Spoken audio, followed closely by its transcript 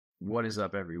What is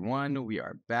up, everyone? We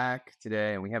are back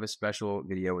today and we have a special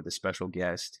video with a special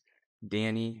guest,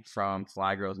 Danny from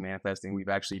Fly Girls Manifesting. We've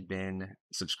actually been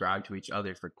subscribed to each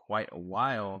other for quite a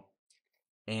while.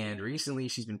 And recently,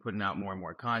 she's been putting out more and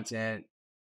more content,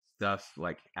 stuff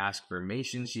like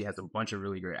affirmations. She has a bunch of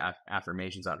really great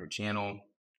affirmations on her channel.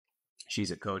 She's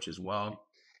a coach as well.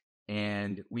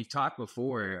 And we've talked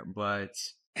before, but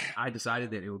I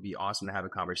decided that it would be awesome to have a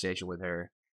conversation with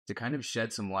her to kind of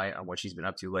shed some light on what she's been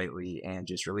up to lately and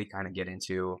just really kind of get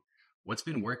into what's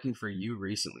been working for you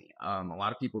recently. A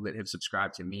lot of people that have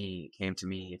subscribed to me came to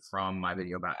me from my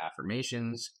video about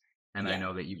affirmations. And I Yeah.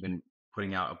 know that you've been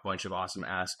putting out a bunch of awesome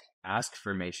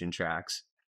affirmation tracks.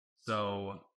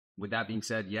 So with that being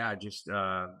said, yeah, just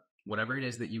whatever it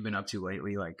is that you've been up to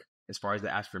lately, like as far as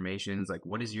the affirmations, like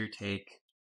what is your take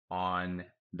on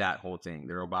that whole thing,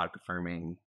 the robotic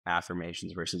affirming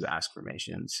affirmations versus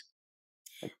affirmations?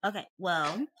 Okay.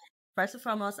 Well, first and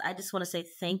foremost, I just want to say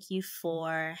thank you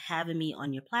for having me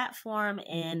on your platform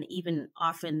and even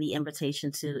offering the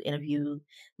invitation to interview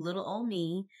little old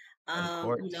me. Of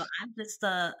course. I'm just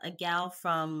a gal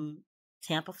from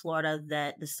Tampa, Florida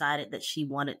that decided that she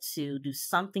wanted to do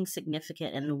something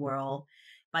significant in the world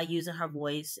by using her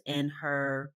voice and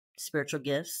her spiritual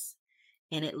gifts.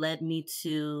 And it led me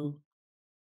to,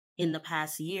 in the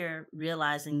past year,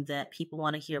 realizing that people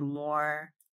want to hear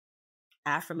more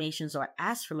affirmations or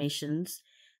affirmations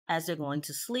as they're going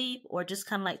to sleep or just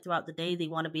kind of like throughout the day. They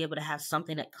want to be able to have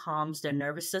something that calms their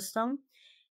nervous system.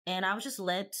 And I was just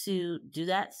led to do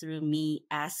that through me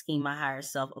asking my higher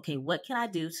self, okay, what can I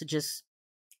do to just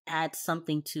add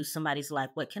something to somebody's life?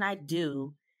 What can I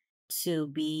do to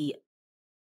be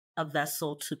a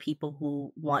vessel to people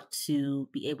who want to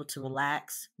be able to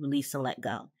relax, release, and let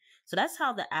go? So that's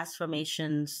how the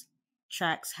affirmations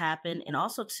tracks happen. And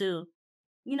also, too,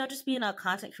 just being a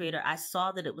content creator, I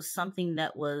saw that it was something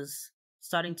that was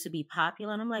starting to be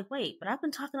popular. And I'm like, wait, but I've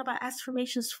been talking about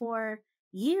affirmations for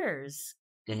years.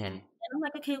 Mhm. And I'm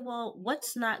like, okay, well,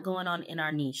 what's not going on in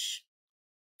our niche?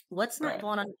 What's not Right.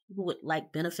 going on that people would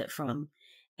like benefit from?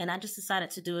 And I just decided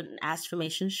to do an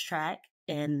affirmations track,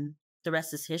 and the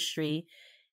rest is history.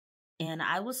 And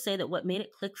I will say that what made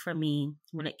it click for me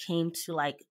when it came to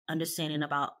like understanding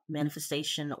about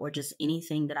manifestation or just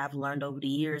anything that I've learned over the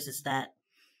years is that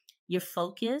your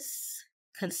focus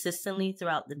consistently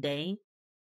throughout the day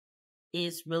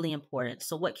is really important.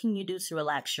 So, what can you do to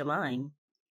relax your mind?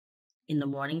 In the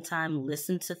morning time,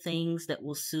 listen to things that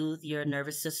will soothe your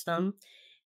nervous system.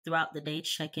 Throughout the day,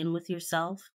 check in with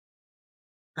yourself.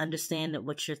 Understand that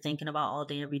what you're thinking about all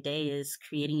day, every day is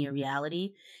creating your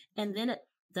reality. And then at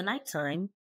the nighttime,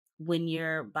 when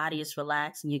your body is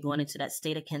relaxed and you're going into that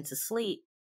state akin to sleep,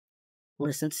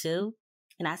 listen to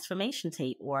an affirmation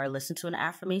tape or listen to an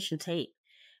affirmation tape.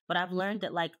 But I've learned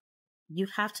that like you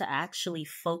have to actually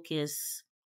focus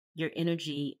your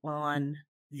energy on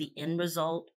the end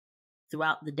result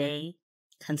throughout the day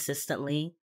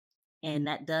consistently. And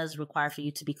that does require for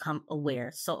you to become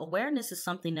aware. So awareness is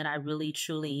something that I really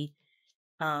truly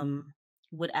um,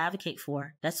 would advocate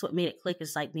for. That's what made it click,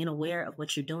 is like being aware of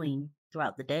what you're doing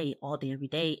throughout the day, all day, every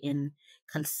day, and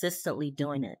consistently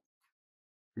doing it.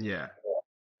 Yeah.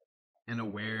 And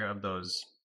aware of those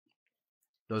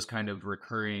kind of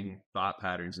recurring thought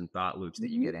patterns and thought loops that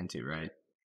you Mhm. get into, right?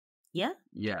 Yeah.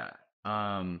 Yeah.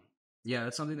 Um, yeah,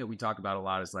 that's something that we talk about a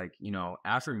lot is like,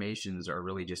 affirmations are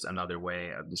really just another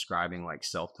way of describing like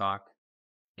self-talk.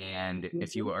 And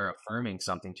if you Mhm. are affirming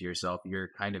something to yourself, you're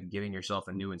kind of giving yourself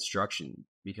a new instruction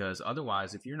because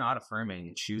otherwise, if you're not affirming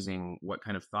and choosing what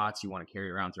kind of thoughts you want to carry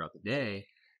around throughout the day,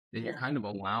 then you're Yeah. kind of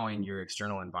allowing your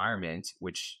external environment,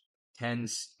 which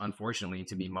tends, unfortunately,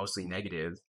 to be mostly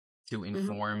negative, to Mhm.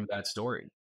 inform that story.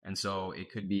 And so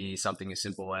it could be something as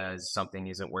simple as something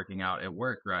isn't working out at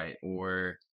work, right?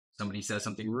 Or somebody says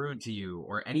something rude to you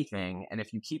or anything. And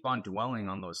if you keep on dwelling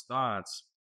on those thoughts,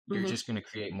 you're Mhm. just going to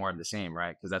create more of the same,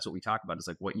 right? Because that's what we talk about. It's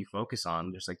like what you focus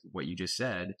on, just like what you just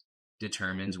said,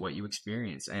 determines what you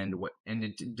experience, and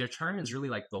it determines really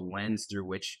like the lens through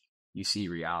which you see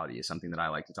reality is something that I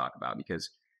like to talk about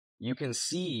because you can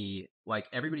see like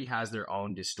everybody has their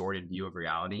own distorted view of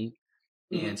reality,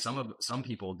 and Mhm. some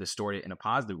people distort it in a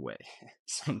positive way,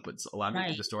 but a lot of people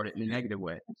Right. distort it in a negative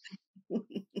way,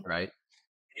 right?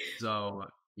 So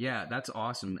yeah, that's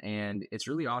awesome. And it's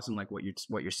really awesome like what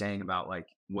you're saying about like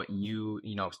what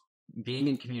being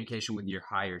in communication with your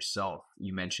higher self.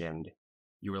 You mentioned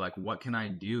you were like, what can I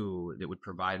do that would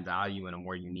provide value in a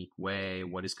more unique way?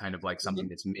 What is kind of like something Mhm.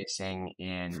 that's missing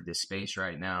in this space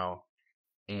right now?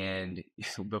 And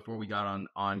before we got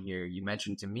on here, you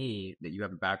mentioned to me that you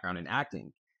have a background in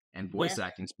acting and Yeah. voice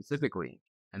acting specifically.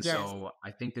 And Yes. so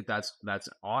I think that that's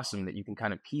awesome that you can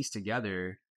kind of piece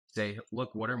together, say,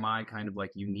 look, what are my kind of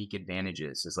like unique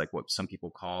advantages, is like what some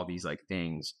people call these like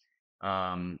things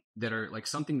that are like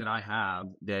something that I have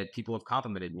that people have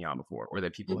complimented me on before, or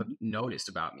that people have Mhm. noticed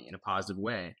about me in a positive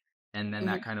way. And then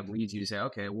that Mhm. kind of leads you to say,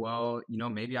 okay, well,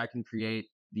 maybe I can create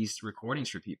these recordings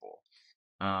for people.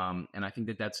 And I think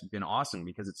that that's been awesome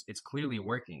because it's clearly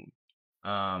working.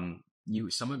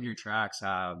 Some of your tracks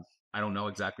have, I don't know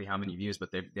exactly how many views,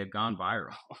 but they've gone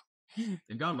viral.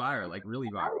 They've gone viral, like really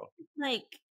I was viral.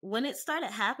 like, when it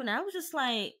started happening, I was just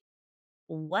like,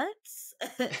 "What?"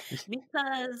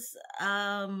 Because,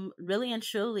 really and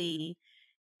truly,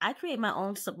 I create my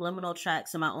own subliminal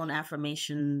tracks and my own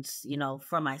affirmations,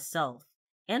 for myself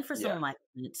and for some Yeah, of my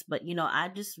clients. But, I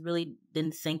just really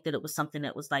didn't think that it was something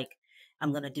that was like,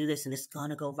 I'm going to do this and it's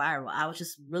going to go viral. I was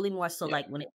just really more so yeah, like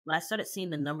when I started seeing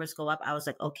the numbers go up, I was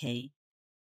like, okay,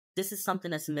 this is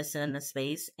something that's missing in the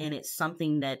space. And it's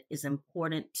something that is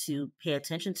important to pay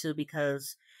attention to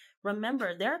because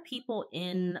remember, there are people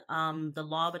in the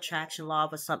law of attraction, law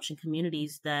of assumption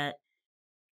communities that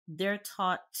they're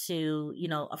taught to,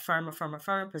 affirm, affirm,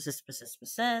 affirm, persist, persist,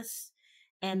 persist.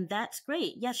 And that's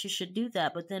great. Yes, you should do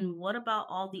that. But then what about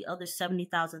all the other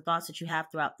 70,000 thoughts that you have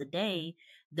throughout the day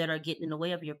that are getting in the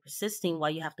way of your persisting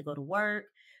while you have to go to work,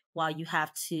 while you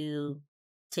have to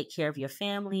take care of your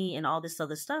family and all this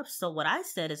other stuff? So what I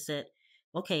said is that,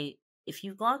 okay, if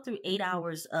you've gone through 8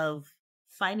 hours of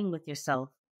fighting with yourself,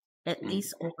 at mm,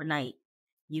 least overnight,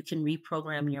 you can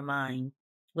reprogram your mind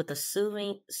with a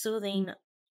soothing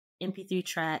MP3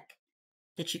 track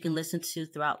that you can listen to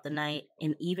throughout the night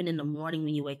and even in the morning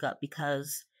when you wake up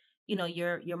because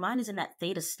your mind is in that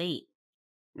theta state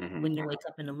hmm, when you wake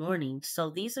up in the morning. So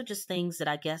these are just things that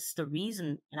I guess the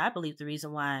reason, and I believe the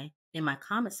reason why in my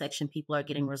comment section people are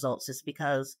getting results is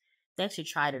because they actually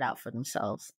tried it out for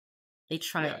themselves. They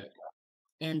tried yeah, it.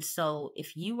 And so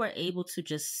if you were able to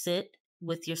just sit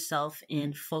with yourself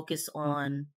and focus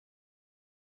on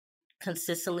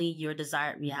consistently your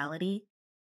desired reality,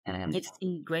 hmm, you've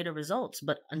seen greater results.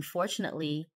 But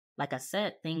unfortunately, like I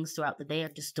said, things throughout the day are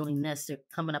just doing this. They're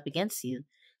coming up against you.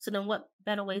 So then what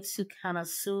better way to kind of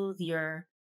soothe your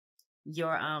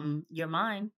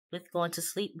mind with going to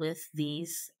sleep with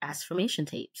these affirmation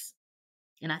tapes?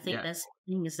 And I think yeah, that's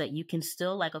the thing is that you can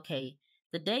still like, okay,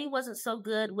 the day wasn't so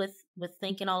good with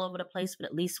thinking all over the place, but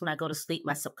at least when I go to sleep,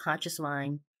 my subconscious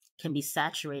mind can be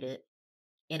saturated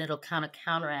and it'll kind of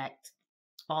counteract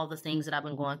all the things that I've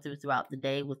been going through throughout the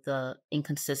day with the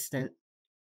inconsistent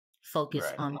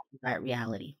focus right, on that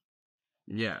reality.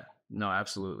 yeah. No,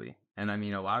 absolutely. And I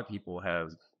mean, a lot of people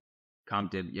have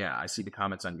commented. Yeah, I see the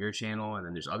comments on your channel, and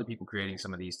then there's other people creating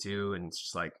some of these too, and it's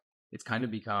just like it's kind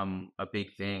of become a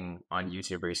big thing on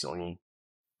YouTube recently.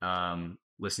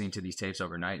 Listening to these tapes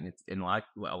overnight, and a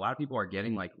lot of people are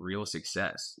getting like real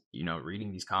success.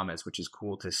 Reading these comments, which is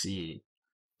cool to see.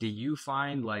 Do you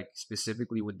find like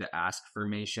specifically with the ask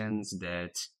formations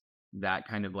that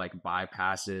kind of like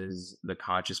bypasses the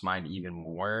conscious mind even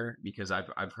more? Because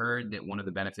I've heard that one of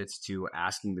the benefits to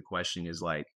asking the question is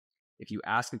like if you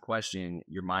ask a question,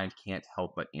 your mind can't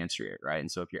help but answer it, right?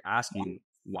 And so if you're asking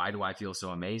why do I feel so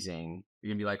amazing,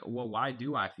 you're gonna be like, well, why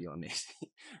do I feel amazing?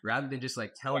 Rather than just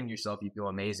like telling yourself you feel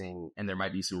amazing, and there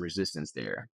might be some resistance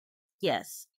there.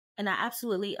 Yes. And I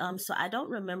absolutely so I don't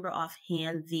remember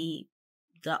offhand the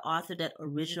author that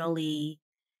originally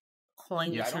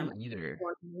coined the Yeah, I term don't either.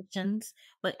 affirmations,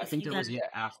 but I if think you there guys was, yeah,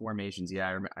 affirmations.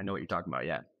 Yeah, I know what you're talking about.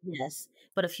 Yeah. yes,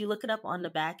 but if you look it up on the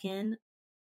back end,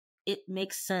 it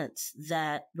makes sense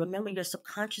that remember your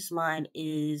subconscious mind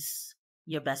is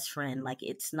your best friend. Like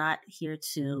it's not here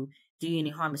to do you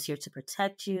any harm, it's here to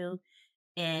protect you.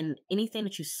 And anything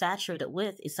that you saturate it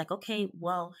with, it's like, okay,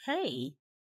 well, hey,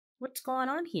 what's going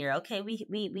on here? Okay,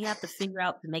 we have to figure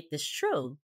out to make this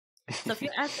true. So if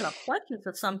you're asking a question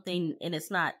for something and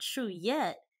it's not true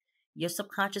yet, your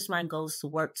subconscious mind goes to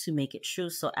work to make it true.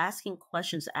 So asking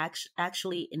questions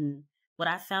actually, in what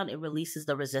I found, it releases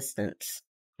the resistance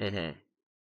hmm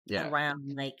Yeah.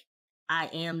 around like, I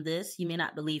am this. You may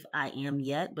not believe I am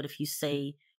yet, but if you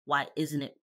say, why isn't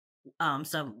it?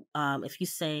 If you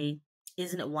say,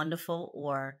 isn't it wonderful?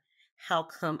 Or how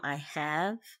come I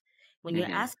have? When you're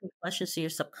hmm asking questions to your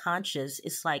subconscious,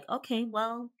 it's like, okay,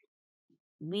 well,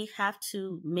 we have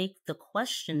to make the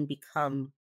question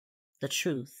become the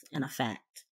truth and a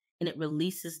fact. And it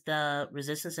releases the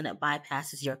resistance and it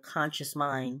bypasses your conscious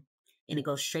mind and it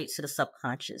goes straight to the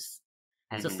subconscious.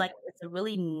 So it's hmm like, it's a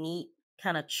really neat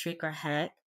kind of trick or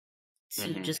hack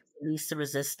to hmm just release the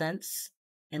resistance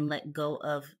and let go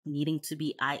of needing to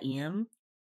be I am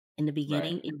in the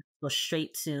Right. beginning and go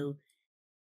straight to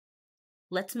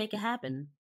let's make it happen.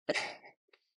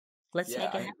 Let's Yeah,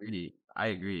 make it I happen. agree. I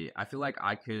agree. I feel like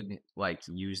I could like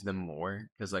use them more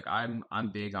because like I'm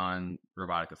big on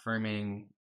robotic affirming,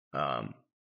 um,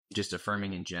 just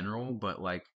affirming in general. But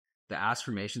like the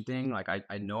affirmation thing, like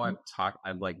I know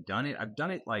I've like done it. I've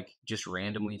done it like just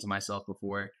randomly to myself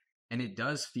before, and it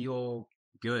does feel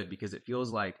good because it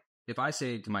feels like if I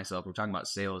say to myself, we're talking about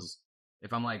sales.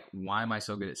 If I'm like, why am I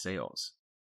so good at sales?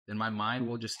 Then my mind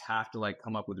will just have to like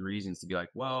come up with reasons to be like,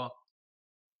 well,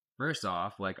 first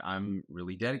off, like I'm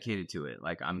really dedicated to it.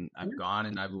 Like I've gone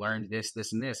and I've learned this,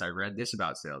 this, and this. I read this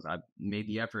about sales. I've made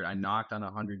the effort. I knocked on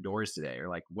 100 doors today, or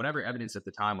like whatever evidence at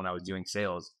the time when I was doing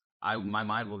sales. My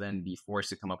mind will then be forced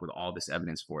to come up with all this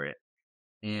evidence for it.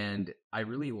 And I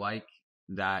really like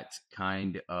that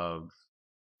kind of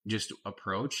just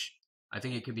approach. I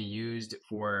think it could be used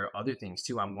for other things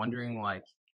too. I'm wondering like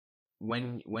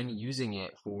when using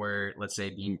it for, let's say,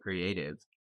 being creative,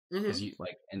 because Mm-hmm. you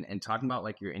like and talking about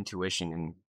like your intuition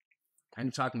and kind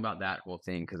of talking about that whole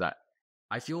thing, because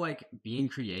I feel like being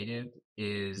creative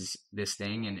is this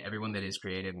thing, and everyone that is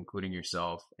creative, including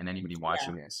yourself and anybody Yeah,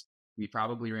 watching this, we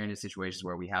probably ran into situations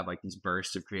where we have like these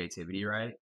bursts of creativity,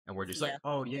 right? And we're just like, yeah,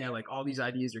 oh yeah, like all these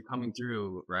ideas are coming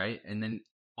through, right? And then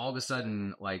all of a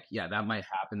sudden, like, yeah, that might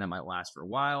happen, that might last for a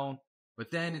while,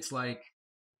 but then it's like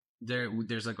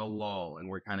there's like a lull, and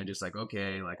we're kind of just like,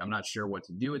 okay, like I'm not sure what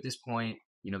to do at this point.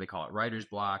 You know, they call it writer's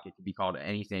block. It could be called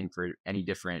anything for any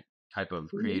different type of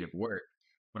hmm, creative work.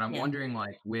 But I'm yeah. wondering,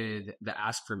 like with the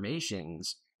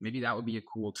affirmations, maybe that would be a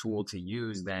cool tool to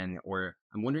use then. Or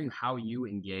I'm wondering how you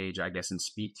engage, I guess, and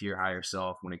speak to your higher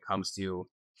self when it comes to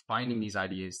finding these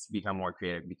ideas to become more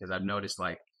creative. Because I've noticed,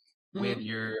 like with Hmm.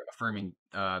 your affirming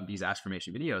these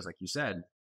affirmation videos, like you said,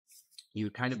 you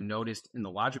kind of noticed in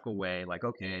the logical way, like,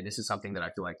 okay, this is something that I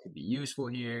feel like could be useful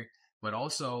here, but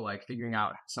also like figuring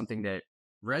out something that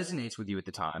resonates with you at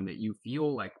the time that you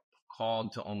feel like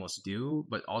called to almost do,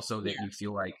 but also that Yeah. you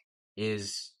feel like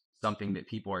is something that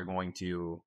people are going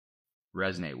to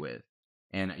resonate with.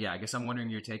 And yeah, I guess I'm wondering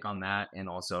your take on that, and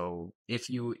also if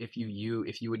you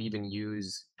would even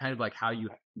use kind of like how you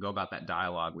go about that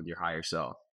dialogue with your higher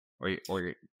self,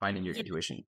 or finding your Yeah.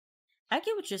 intuition. I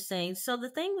get what you're saying. So the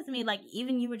thing with me, like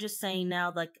even you were just saying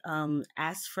now, like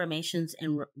affirmations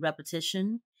and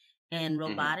repetition and Hmm.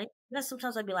 robotic. Yeah,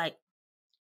 sometimes I'd be like,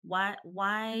 why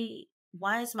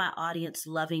why is my audience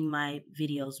loving my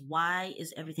videos? Why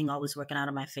is everything always working out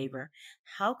in my favor?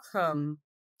 How come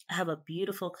I have a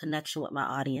beautiful connection with my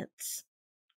audience?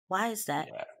 Why is that?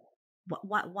 Yeah.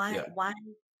 Why Yeah.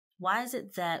 why is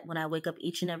it that when I wake up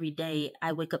each and every day,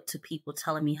 I wake up to people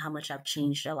telling me how much I've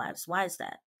changed their lives? Why is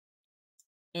that?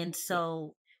 And Yeah.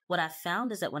 so what I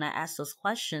found is that when I ask those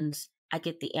questions, I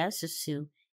get the answers to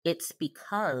it's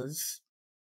because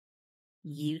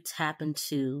you tap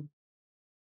into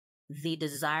the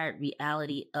desired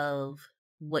reality of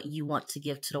what you want to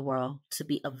give to the world to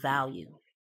be of value.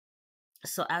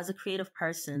 So as a creative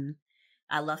person,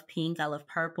 I love pink, I love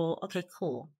purple. Okay,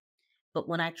 cool. But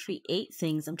when I create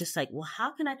things, I'm just like, well,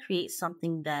 how can I create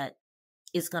something that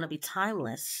is going to be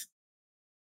timeless?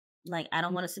 Like, I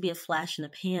don't want it to be a flash in the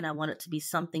pan. I want it to be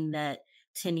something that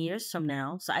 10 years from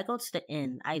now. So I go to the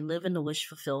end. I live in the wish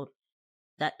fulfilled.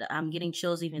 That I'm getting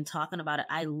chills even talking about it.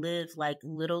 I live like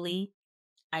literally,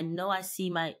 I know I see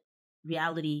my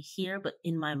reality here, but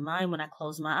in my mind, when I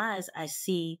close my eyes, I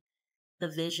see the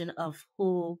vision of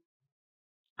who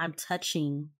I'm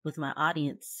touching with my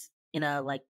audience in a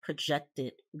like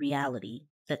projected reality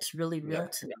that's really Yeah. real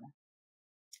to me.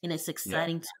 And it's Yeah.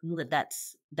 exciting to know that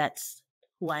that's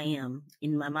who I am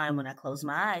in my mind. When I close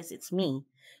my eyes, it's me.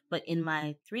 But in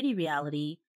my 3D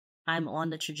reality, I'm on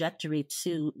the trajectory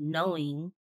to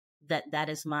knowing that that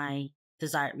is my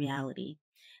desired reality.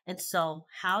 And so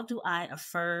how do I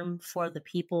affirm for the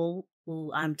people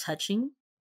who I'm touching?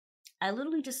 I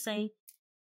literally just say,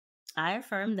 I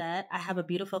affirm that I have a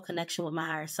beautiful connection with my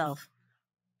higher self.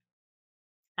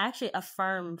 I actually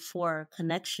affirm for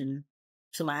connection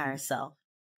to my higher self.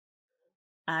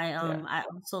 Yeah. I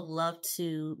also love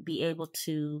to be able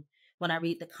to, when I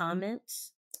read the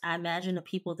comments, I imagine the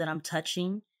people that I'm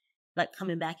touching like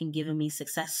coming back and giving me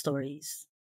success stories,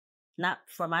 not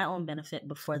for my own benefit,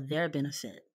 but for their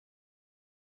benefit.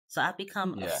 So I've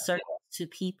become of Yeah. service to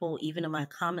people, even in my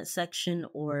comment section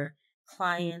or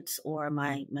clients or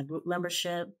my group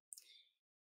membership.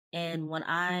 And when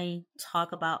I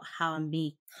talk about how I'm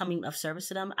becoming of service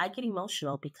to them, I get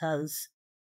emotional because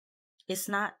it's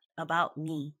not about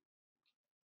me.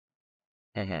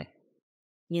 Hey, hey.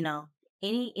 You know,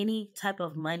 any type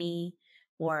of money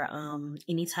or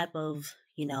any type of,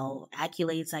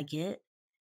 accolades I get,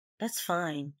 that's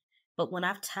fine. But when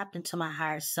I've tapped into my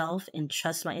higher self and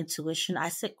trust my intuition, I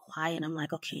sit quiet and I'm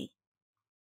like, okay,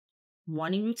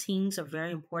 morning routines are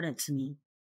very important to me.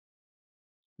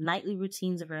 Nightly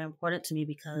routines are very important to me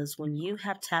because when you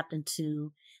have tapped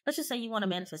into, let's just say you want to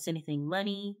manifest anything,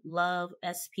 money, love,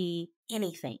 SP,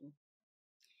 anything.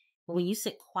 But when you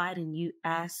sit quiet and you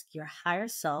ask your higher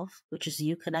self, which is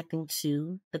you connecting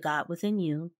to the God within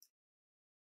you,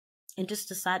 and just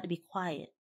decide to be quiet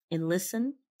and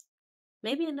listen.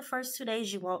 Maybe in the first 2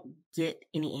 days, you won't get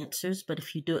any answers, but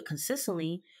if you do it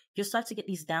consistently, you'll start to get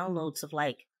these downloads of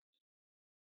like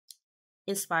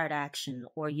inspired action,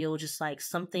 or you'll just like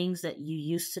some things that you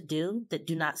used to do that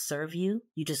do not serve you,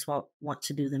 you just won't want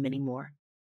to do them anymore.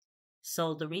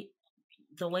 So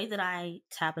the way that I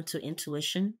tap into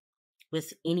intuition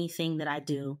with anything that I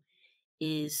do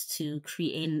is to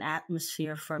create an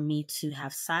atmosphere for me to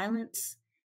have silence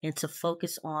and to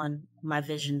focus on my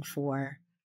vision for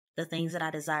the things that I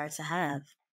desire to have.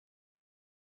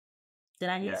 Did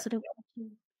I Yeah. answer the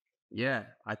question? Yeah,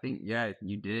 I think yeah,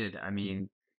 you did. I mean,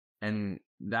 and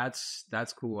that's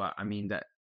cool. I mean that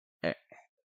eh,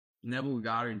 Neville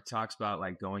Goddard talks about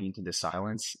like going into the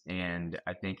silence, and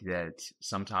I think that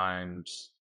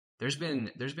sometimes there's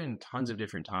been tons of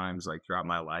different times like throughout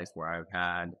my life where I've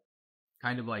had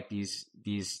kind of like these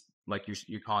like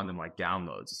you're calling them like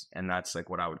downloads, and that's like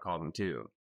what I would call them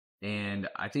too. And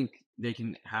I think they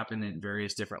can happen at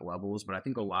various different levels, but I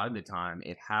think a lot of the time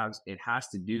it has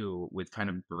to do with kind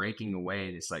of breaking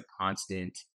away this like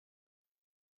constant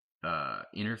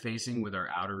interfacing with our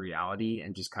outer reality,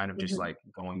 and just kind of just Mhm. like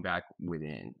going back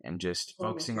within and just Oh my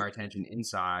focusing our God. attention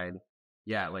inside.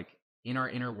 Yeah, like in our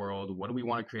inner world, what do we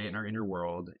want to create in our inner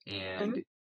world? And Mhm.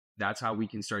 that's how we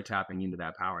can start tapping into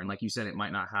that power. And like you said, it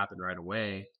might not happen right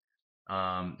away.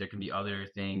 There can be other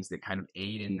things that kind of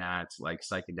aid in that, like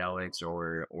psychedelics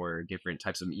or different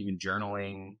types of even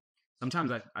journaling.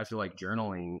 Sometimes I feel like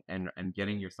journaling and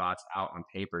getting your thoughts out on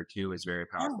paper too is very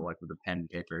Yeah. powerful, like with a pen and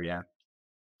paper. Yeah.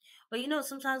 But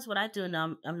sometimes what I do, and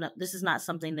I'm not, this is not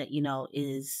something that,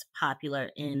 is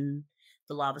popular in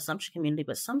the law of assumption community,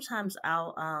 but sometimes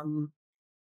I'll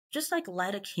just like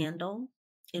light a candle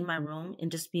in my room and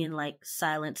just be in like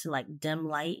silence and like dim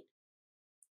light.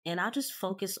 And I'll just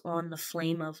focus on the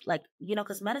flame of like,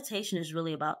 because meditation is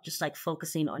really about just like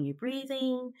focusing on your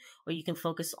breathing, or you can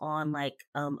focus on like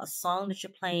a song that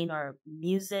you're playing or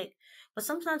music. But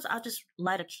sometimes I'll just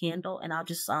light a candle and I'll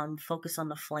just focus on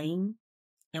the flame.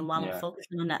 And while I'm Yeah.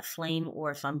 focusing on that flame,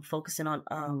 or if I'm focusing on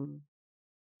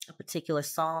a particular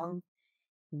song,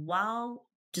 while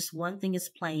just one thing is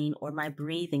playing or my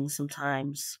breathing,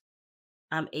 sometimes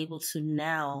I'm able to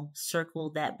now circle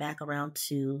that back around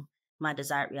to my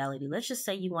desired reality. Let's just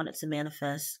say you want it to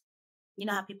manifest. You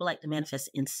know how people like to manifest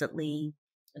instantly,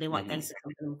 they want Hmm. things to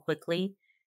come to them quickly.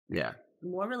 Yeah. The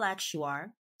more relaxed you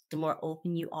are, the more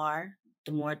open you are,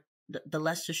 the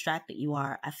less distracted you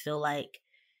are. I feel like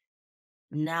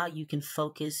now you can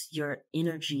focus your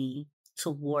energy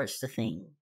towards the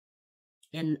thing.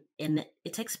 And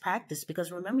it takes practice,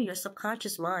 because remember, your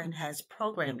subconscious mind has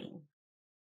programming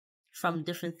from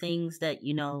different things that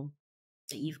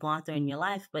that you've gone through in your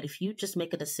life. But if you just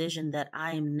make a decision that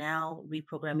I am now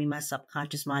reprogramming my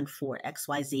subconscious mind for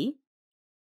XYZ,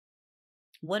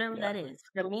 whatever Yeah. that is.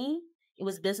 For me, it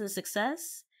was business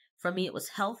success. For me, it was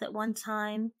health at one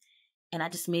time. And I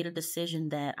just made a decision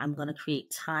that I'm going to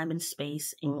create time and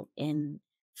space and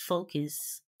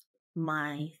focus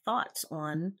my thoughts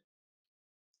on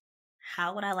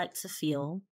how would I like to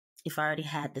feel if I already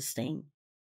had this thing,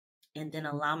 and then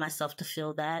allow myself to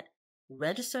feel that,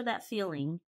 register that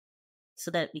feeling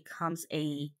so that it becomes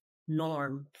a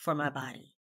norm for my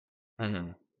body,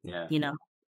 Hmm. Yeah. you know?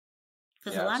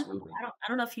 Because a Yeah. lot of people, Absolutely. I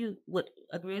don't know if you would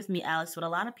agree with me, Alex, but a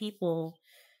lot of people,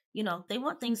 they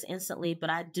want things instantly. But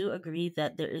I do agree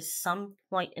that there is some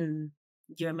point in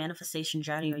your manifestation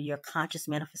journey or your conscious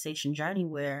manifestation journey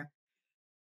where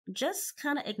just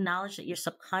kind of acknowledge that your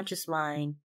subconscious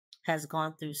mind has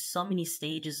gone through so many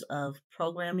stages of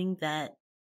programming that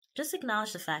just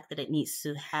acknowledge the fact that it needs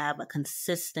to have a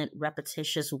consistent,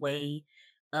 repetitious way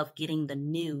of getting the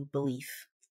new belief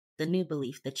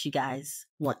that you guys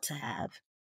want to have.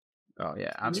 Oh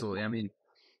yeah, absolutely. I mean,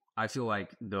 I feel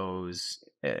like those,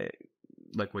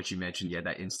 like what you mentioned, yeah,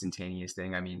 that instantaneous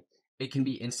thing. I mean, it can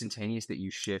be instantaneous that you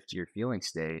shift your feeling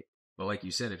state, but like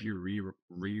you said, if you're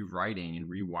rewriting and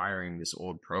rewiring this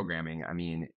old programming, I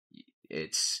mean,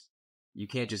 it's you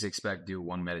can't just expect to do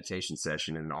one meditation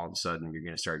session and all of a sudden you're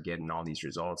going to start getting all these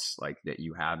results like that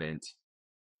you haven't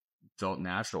felt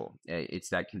natural. It's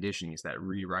that conditioning, it's that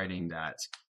rewriting, that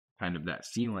kind of that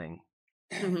feeling.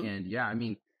 Mhm. And yeah, I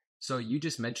mean, so you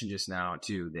just mentioned just now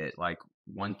too that like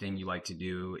one thing you like to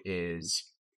do is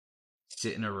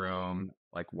sit in a room,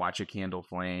 like watch a candle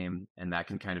flame, and that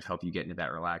can kind of help you get into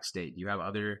that relaxed state. Do you have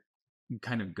other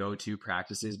kind of go-to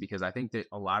practices? Because I think that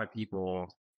a lot of people,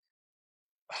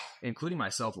 including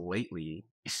myself lately,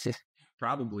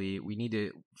 probably we need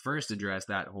to first address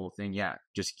that whole thing. Yeah,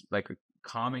 just like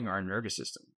calming our nervous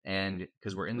system. And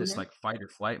because we're in this Mhm. like fight or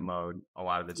flight mode a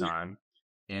lot of the Yeah. time.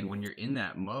 And when you're in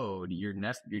that mode, you're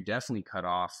definitely cut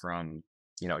off from,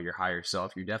 your higher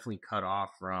self. You're definitely cut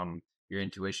off from your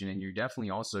intuition. And you're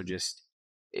definitely also just,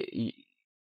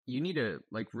 you need to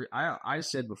like, I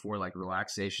said before, like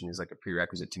relaxation is like a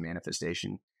prerequisite to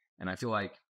manifestation. And I feel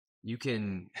like you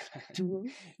can,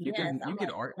 Mhm. Yes, you I'm could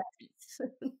like, art yes.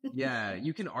 yeah,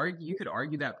 you could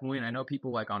argue that point. I know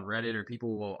people like on Reddit, or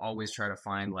people will always try to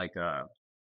find like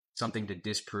something to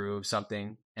disprove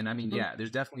something. And I mean, Mm, yeah,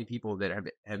 there's definitely people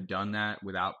that have done that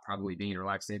without probably being in a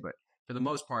relaxed state, but for the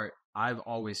most part, I've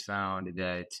always found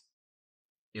that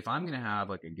if I'm going to have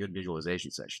like a good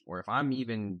visualization session, or if I'm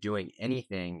even doing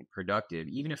anything productive,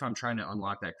 even if I'm trying to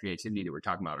unlock that creativity that we are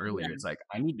talking about earlier, yeah. it's like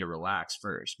I need to relax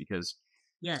first. Because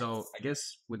so Yes. I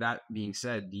guess with that being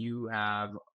said, do you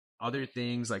have other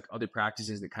things, like other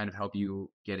practices that kind of help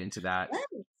you get into that?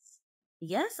 Yes.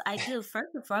 Yes, I do.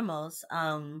 First and foremost,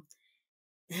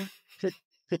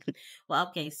 well,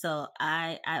 okay, so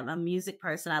I'm a music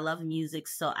person. I love music,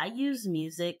 so I use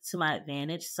music to my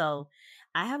advantage. So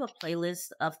I have a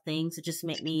playlist of things that just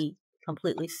make me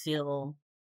completely feel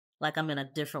like I'm in a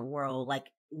different world.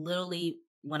 Like literally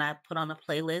when I put on a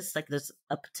playlist, like there's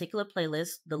a particular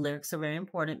playlist, the lyrics are very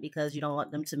important because you don't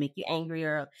want them to make you angry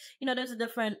or, there's a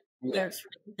different Yeah. lyrics for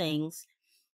different things.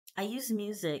 I use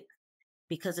music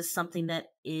because it's something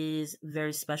that is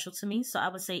very special to me. So I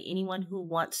would say anyone who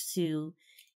wants to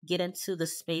get into the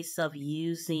space of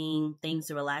using things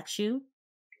to relax you,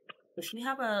 if you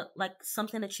have a like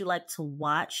something that you like to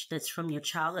watch that's from your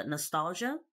childhood,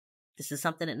 nostalgia, this is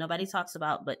something that nobody talks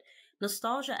about, but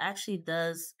nostalgia actually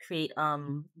does create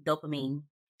dopamine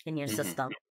in your Hmm.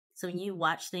 system. So when you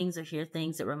watch things or hear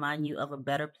things that remind you of a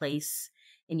better place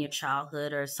in your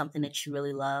childhood or something that you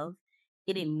really love,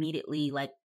 it immediately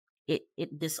like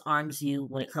it disarms you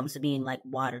when it comes to being like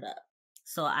watered up.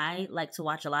 So I like to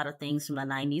watch a lot of things from the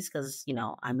 90s because,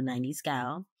 I'm a 90s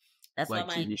gal. That's why Like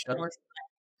my TV shows?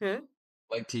 Hmm?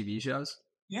 Like TV shows?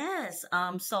 Yes.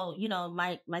 So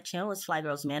my channel is Fly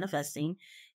Girls Manifesting.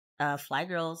 Fly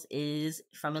Girls is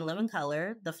from In Living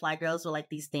Color. The Fly Girls were like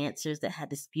these dancers that had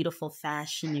this beautiful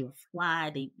fashion. They were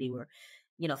fly. They were,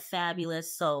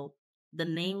 fabulous. So the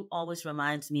name always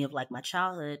reminds me of like my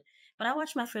childhood. But I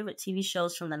watch my favorite TV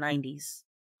shows from the 90s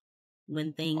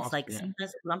when things Awesome. like Yeah.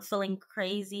 sometimes when I'm feeling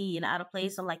crazy and out of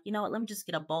place. I'm like, you know what? Let me just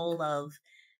get a bowl of,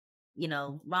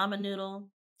 ramen noodle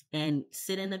and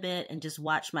sit in a bit and just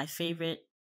watch my favorite,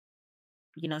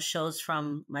 shows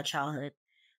from my childhood.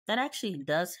 That actually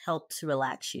does help to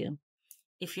relax you.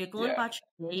 If you're going Yeah. about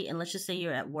your day and let's just say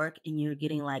you're at work and you're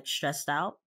getting like stressed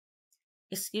out,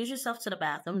 excuse yourself to the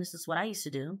bathroom. This is what I used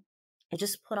to do. And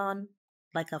just put on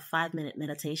like a 5-minute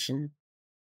meditation.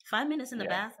 5 minutes in the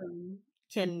Yeah. bathroom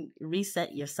can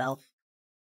reset yourself.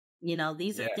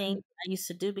 These are Yeah. things I used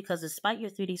to do because despite your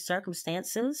 3D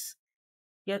circumstances,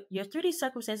 your 3D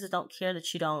circumstances don't care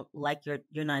that you don't like your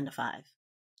 9 to 5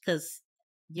 because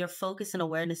your focus and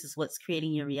awareness is what's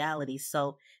creating your reality.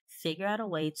 So figure out a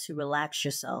way to relax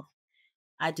yourself.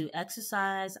 I do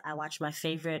exercise. I watch my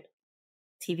favorite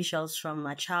TV shows from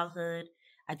my childhood.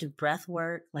 I do breath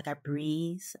work, like I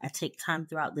breathe. I take time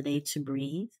throughout the day to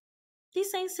breathe.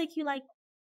 These things take you like,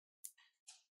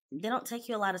 they don't take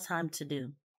you a lot of time to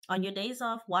do. On your days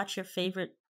off, watch your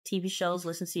favorite TV shows,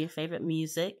 listen to your favorite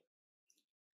music.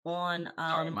 On,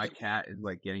 Sorry, my cat is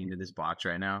like getting into this box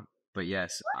right now. But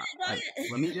yes, go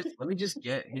let me just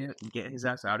get his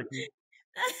ass out of here.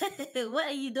 ahead. What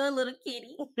are you doing, little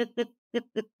kitty?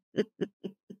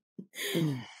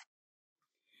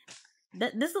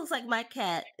 This looks like my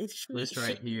cat. This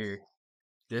right here,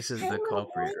 this is Hey, the little boy.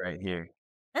 culprit right here.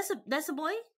 That's a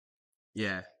boy.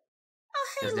 Yeah, Oh,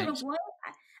 his hey, little name's boy.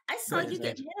 I saw yeah, you his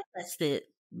get name's manifested.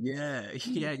 yeah,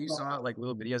 yeah. You saw like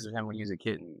little videos of him when he was a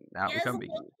kitten. Now Yes. become biggie.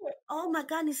 Oh my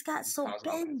God, he's got so How's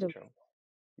my big. message?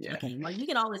 Yeah. Okay, well, you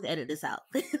can always edit this out.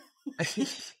 This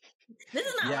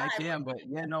is not Yeah, I can, but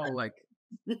yeah, no, like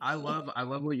live. I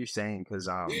love what you're saying, because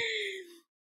I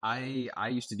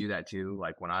used to do that too.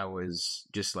 Like when I was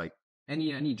just like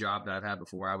any job that I've had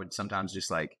before, I would sometimes just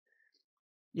like,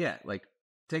 yeah, like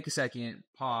take a second,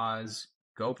 pause,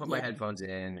 go put my Yeah. headphones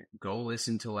in, go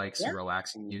listen to like some Yep.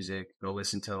 relaxing music, go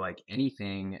listen to like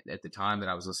anything at the time that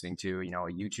I was listening to, a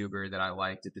YouTuber that I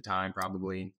liked at the time,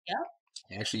 probably. Yep.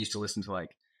 I actually used to listen to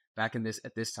like back in this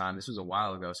at this time, this was a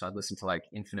while ago, so I'd listen to like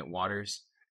Infinite Waters.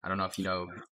 I don't know if you know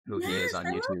who he is Yes, on I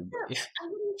love YouTube, but him. I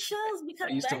really chills I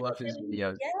because used to back love his then,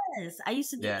 videos. yes, I used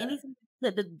to do Yeah, anything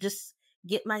to just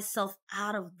get myself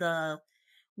out of the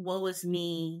woe is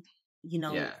me,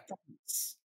 yeah,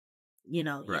 thoughts.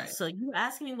 Yeah. right. So you were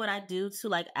asking me what I do to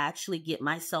like actually get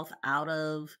myself out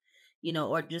of,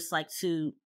 or just like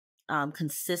to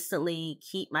consistently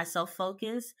keep myself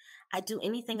focused. I do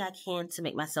anything I can to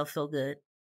make myself feel good.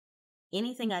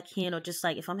 Anything I can, or just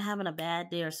like if I'm having a bad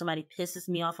day or somebody pisses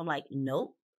me off, I'm like,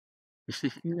 nope,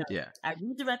 no. Yeah, I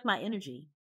redirect my energy.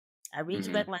 I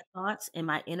hmm redirect my thoughts and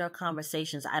my inner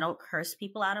conversations. I don't curse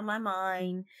people out of my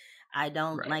mind. I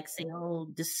don't right. like say,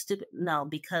 "Oh, this stupid." No,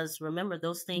 because remember,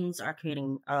 those things are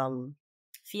creating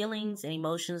feelings and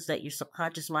emotions that your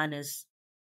subconscious mind is.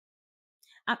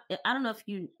 I don't know if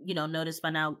noticed by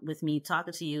now with me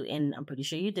talking to you, and I'm pretty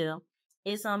sure you do.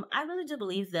 Is I really do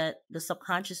believe that the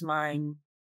subconscious mind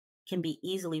can be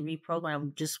easily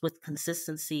reprogrammed just with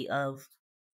consistency of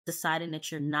deciding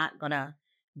that you're not gonna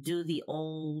do the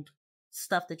old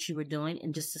stuff that you were doing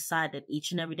and just decide that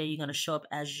each and every day you're gonna show up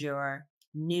as your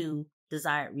new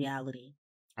desired reality.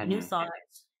 New hmm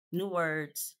thoughts, new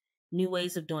words, new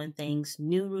ways of doing things,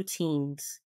 new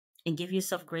routines, and give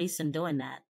yourself grace in doing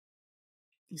that.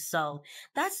 So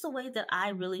that's the way that I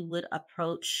really would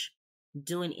approach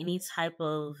doing any type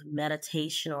of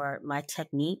meditation or my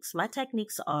techniques. My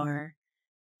techniques are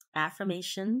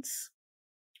affirmations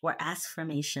or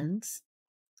affirmations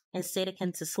and state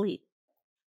akin to sleep.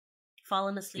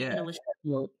 Falling asleep in Yeah. a wish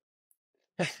mode.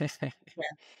 Yeah.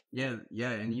 Yeah,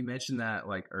 yeah, and you mentioned that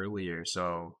like earlier.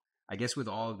 So I guess with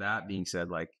all of that being said,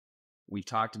 like we've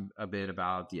talked a bit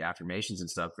about the affirmations and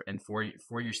stuff. And for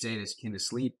your status, can to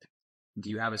sleep, do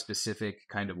you have a specific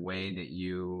kind of way that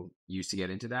you use to get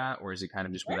into that, or is it kind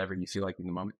of just Yeah. whatever you feel like in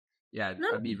the moment? Yeah, No.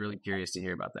 I'd be really curious to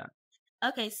hear about that.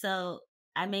 Okay, so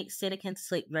I make state akin to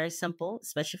sleep very simple,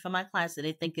 especially for my clients that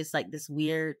they think it's like this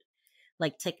weird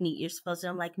like technique you're supposed to.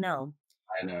 I'm like, no.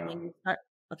 I know. When you start,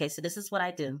 okay, so this is what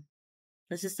I do.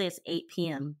 Let's just say it's 8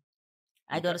 p.m.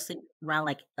 I go Okay. to sleep around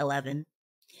like 11.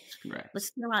 Right. Let's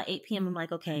say around 8 p.m. I'm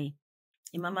like, okay.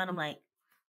 In my mind, I'm like,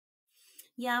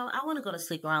 yeah, I want to go to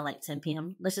sleep around like 10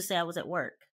 p.m. Let's just say I was at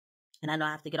work and I know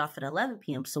I have to get off at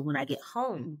 11 p.m. So when I get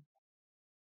home,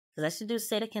 because I should do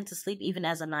state akin to sleep even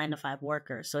as a 9 to 5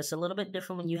 worker. So it's a little bit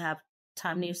different when you have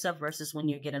time to yourself versus when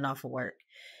you're getting off of work.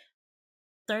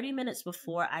 30 minutes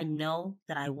before I know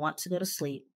that I want to go to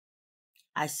sleep,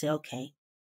 I say, okay,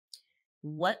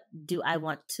 what do I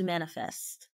want to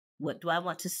manifest? What do I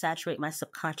want to saturate my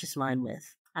subconscious mind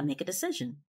with? I make a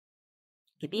decision.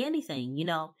 It could be anything.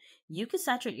 You could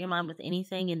saturate your mind with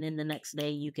anything, and then the next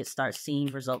day you could start seeing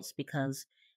results because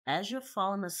as you're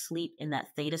falling asleep in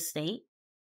that theta state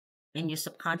and your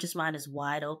subconscious mind is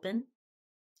wide open,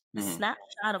 a hmm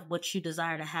snapshot of what you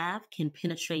desire to have can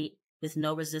penetrate with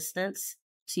no resistance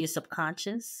to your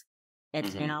subconscious. And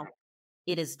hmm now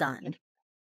it is done.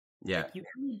 Yeah. Like you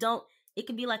really don't, it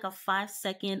can be like a 5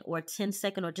 second or 10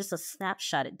 second or just a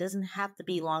snapshot. It doesn't have to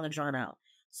be long and drawn out.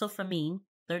 So for me,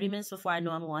 30 minutes before I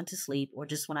know I'm going to sleep or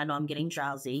just when I know I'm getting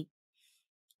drowsy,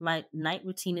 my night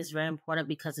routine is very important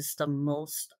because it's the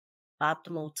most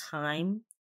optimal time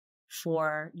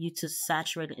for you to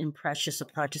saturate and impress your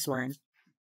subconscious mind.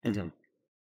 hmm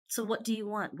So what do you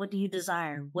want? What do you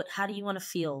desire? How do you want to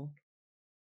feel?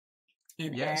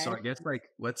 And Yeah, so add. I guess like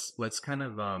let's kind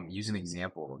of use an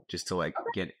example just to like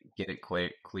Okay. get it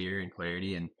clear and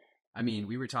clarity. And I mean,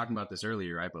 we were talking about this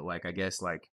earlier, right? But like I guess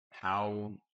like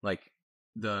how like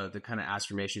the kind of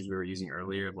affirmations we were using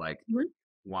earlier of like Mhm.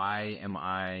 why am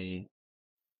I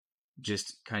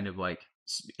just kind of like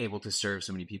able to serve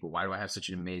so many people? Why do I have such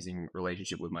an amazing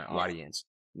relationship with my Yeah. audience?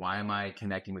 Why am I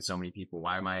connecting with so many people?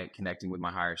 Why am I connecting with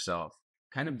my higher self?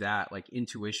 Kind of that like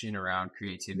intuition around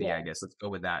creativity, I Yeah. guess. Let's go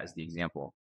with that as the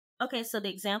example. Okay, so the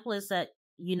example is that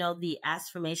the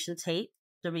affirmation tape,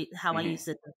 how I hmm use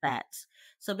it in fats.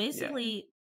 So Yeah. basically,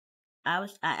 I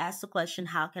asked the question,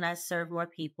 how can I serve more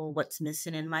people? What's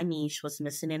missing in my niche? What's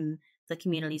missing in the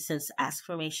community? Since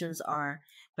affirmations are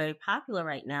very popular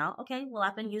right now. Okay, well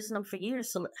I've been using them for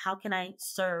years. So how can I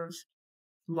serve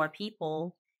more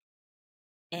people?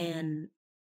 And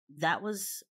that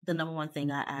was the number one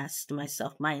thing I asked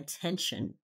myself. My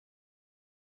intention.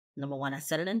 Number one, I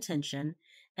set an intention.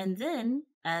 And then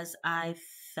as I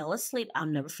fell asleep, I'll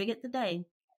never forget the day.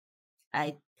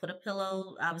 I put a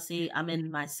pillow. Obviously, I'm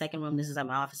in my second room. This is at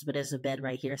my office, but there's a bed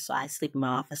right here. So I sleep in my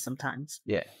office sometimes.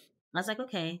 Yeah. I was like,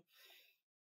 okay,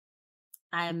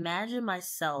 I imagine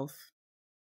myself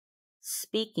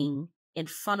speaking in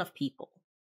front of people.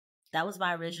 That was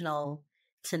my original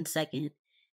 10 second.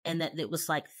 and that it was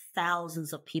like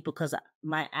thousands of people because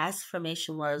my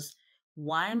affirmation was,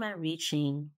 why am I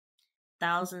reaching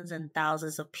thousands and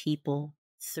thousands of people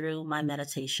through my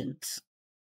meditations?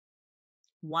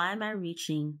 Why am I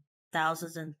reaching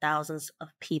thousands and thousands of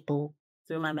people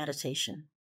through my meditation?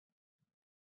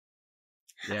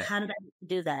 Yeah. How did I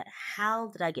do that? How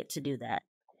did I get to do that?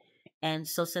 And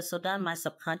so said, so done, my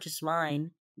subconscious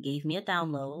mind gave me a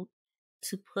download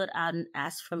to put out an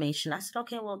affirmation. I said,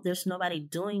 okay, well, there's nobody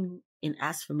doing an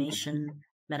affirmation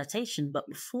meditation. But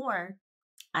before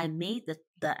I made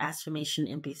the affirmation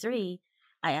MP3,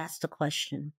 I asked a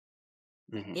question.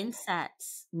 Hmm.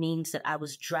 Insats means that I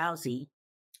was drowsy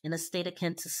in a state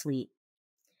akin to sleep.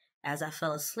 As I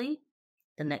fell asleep,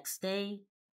 the next day,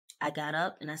 I got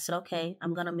up and I said, okay,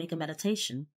 I'm going to make a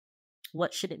meditation.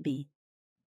 What should it be?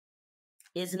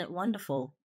 Isn't it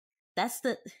wonderful? That's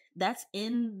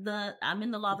in the I'm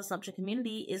in the law of assumption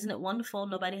community. Isn't it wonderful?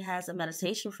 Nobody has a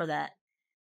meditation for that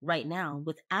right now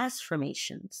with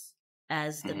affirmations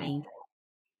as the Hmm. main.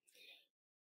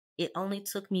 It only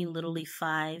took me literally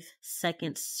 5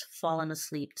 seconds falling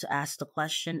asleep to ask the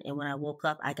question, and when I woke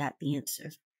up, I got the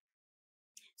answer.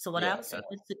 So what I Yeah. would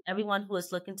suggest to everyone who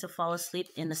is looking to fall asleep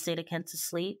in the state akin to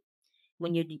sleep,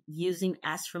 when you're using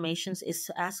affirmations, is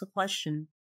to ask a question,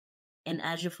 and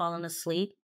as you're falling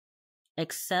asleep,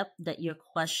 accept that your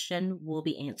question will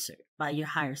be answered by your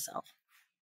higher self.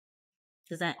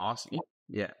 Does that? Awesome.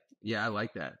 Yeah. Yeah, I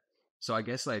like that. So I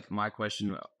guess like my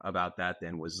question about that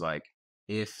then was like,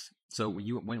 if so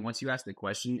you when once you asked the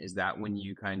question, is that when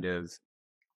you kind of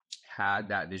had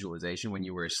that visualization when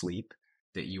you were asleep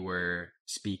that you were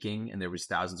speaking and there was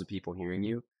thousands of people hearing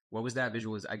you? What was that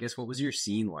visual? I guess what was your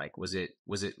scene like? Was it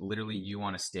literally you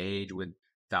on a stage with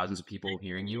thousands of people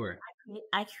hearing you, or?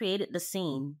 I created the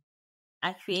scene.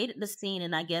 I created the scene,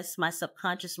 and I guess my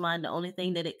subconscious mind, the only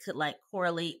thing that it could like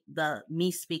correlate the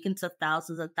me speaking to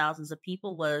thousands and thousands of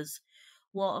people was,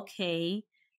 well, okay,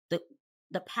 the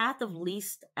the path of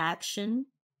least action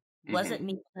wasn't Hmm.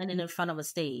 me standing in front of a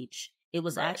stage. It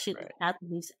was Right, actually the right. path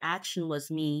of least action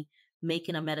was me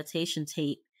making a meditation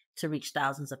tape to reach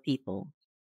thousands of people.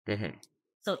 Hmm.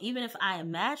 So even if I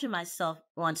imagine myself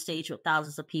on stage with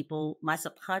thousands of people, my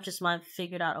subconscious mind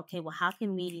figured out, okay, well, how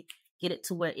can we get it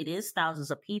to where it is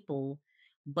thousands of people,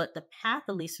 but the path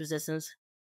of least resistance,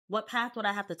 what path would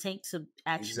I have to take to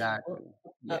actually Exactly.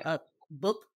 Yeah.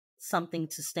 book something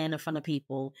to stand in front of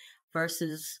people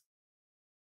versus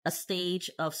a stage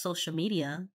of social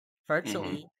media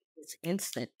Hmm. virtually? It's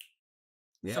instant.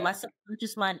 So my Yeah.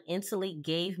 subconscious mind instantly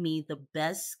gave me the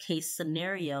best case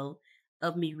scenario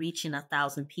of me reaching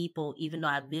 1,000 people, even though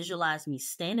I visualized me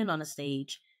standing on a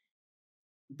stage.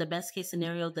 The best case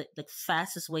scenario, the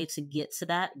fastest way to get to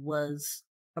that was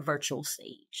a virtual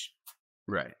stage.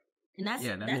 Right. And that's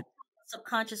Yeah, that that's makes. how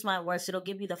subconscious mind works. It'll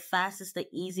give you the fastest, the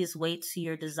easiest way to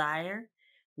your desire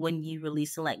when you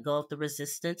release and let go of the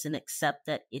resistance and accept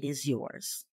that it is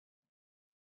yours.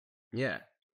 Yeah.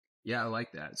 Yeah, I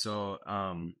like that. So,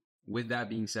 with that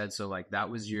being said, so like that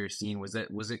was your scene. Was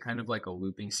it kind of like a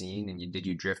looping scene, and did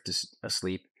you drift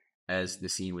asleep as the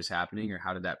scene was happening, or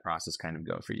how did that process kind of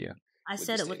go for you I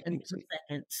with the said it state of within being 10 asleep?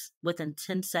 seconds. Within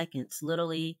 10 seconds,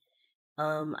 literally,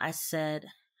 I said,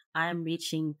 I'm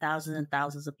reaching thousands and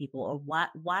thousands of people. Or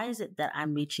why is it that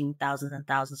I'm reaching thousands and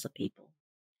thousands of people?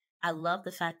 I love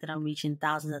the fact that I'm reaching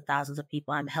thousands and thousands of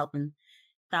people. I'm helping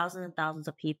thousands and thousands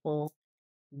of people.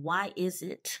 Why is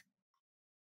it?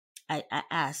 I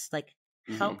asked, like,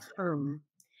 how Hmm. come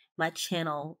my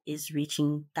channel is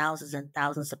reaching thousands and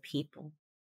thousands of people?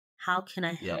 How can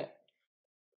I Yeah. help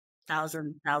thousands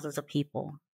and thousands of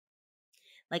people?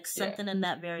 Like Yeah. something in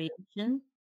that variation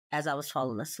as I was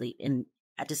falling asleep. And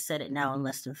I just said it now in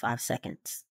less than 5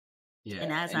 seconds.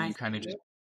 And Yeah. as And I you said kind of just it,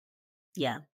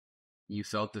 yeah, you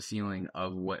felt the feeling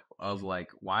of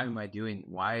like, why am I doing?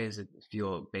 Why is it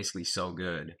feel basically so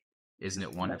good? Isn't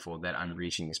it right. wonderful that I'm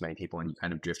reaching as many people? And you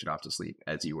kind of drifted off to sleep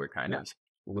as you were kind Yeah. of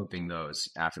looping those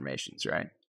affirmations, right?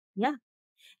 Yeah.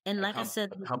 And like I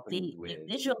said, Accompanied the with.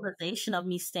 visualization of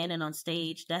me standing on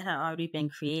stage that had already been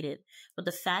created. But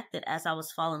the fact that as I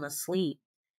was falling asleep,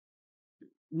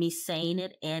 me saying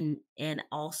it and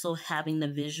also having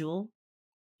the visual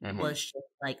Mhm. was just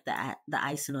like the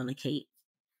icing on the cake.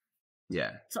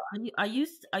 Yeah. So are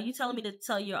you telling me to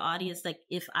tell your audience like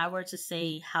if I were to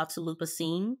say how to loop a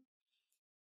scene,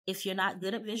 if you're not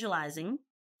good at visualizing,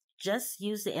 just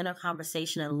use the inner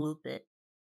conversation and loop it.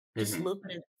 Just Mhm. loop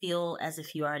it and feel as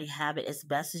if you already have it as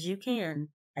best as you can,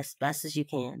 as best as you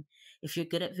can. If you're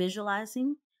good at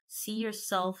visualizing, see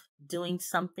yourself doing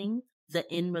something, the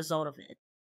end result of it.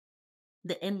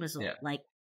 The end Yeah. result. Like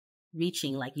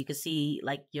reaching. Like you could see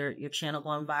like your channel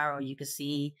going viral. You could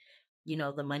see,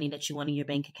 the money that you want in your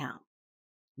bank account.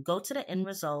 Go to the end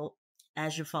result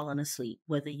as you're falling asleep,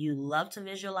 whether you love to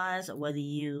visualize or whether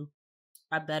you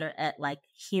are better at like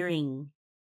hearing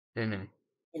Mhm.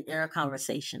 an inner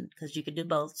conversation, because you could do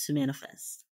both to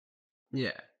manifest.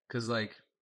 Yeah, because like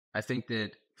I think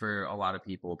that for a lot of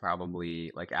people,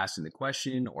 probably like asking the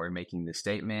question or making the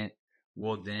statement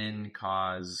will then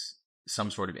cause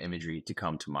some sort of imagery to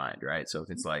come to mind, right? So if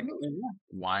it's like, Absolutely, yeah.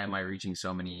 why am I reaching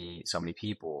so many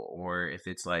people? Or if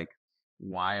it's like,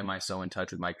 why am I so in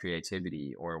touch with my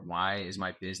creativity? Or why is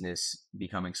my business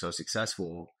becoming so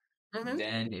successful? Mhm,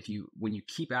 Then if you when you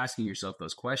keep asking yourself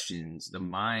those questions, the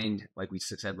mind, like we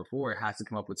said before, has to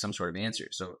come up with some sort of answer.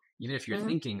 So even if you're mhm,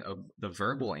 thinking of the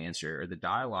verbal answer or the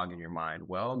dialogue in your mind,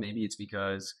 well, maybe it's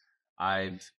because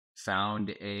I've found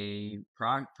a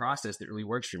process that really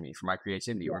works for me for my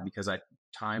creativity, or yeah, because I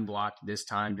time blocked this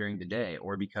time during the day,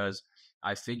 or because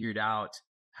I figured out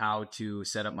how to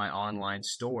set up my online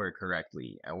store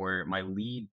correctly, or my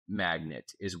lead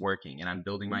magnet is working and I'm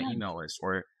building my yeah, email list,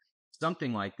 or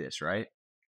something like this, right?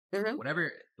 mhm,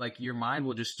 Whatever, like your mind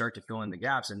will just start to fill in the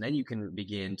gaps and then you can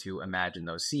begin to imagine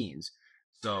those scenes.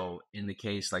 So in the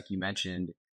case, like you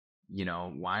mentioned,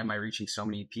 why am I reaching so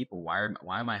many people? Why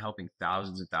am I helping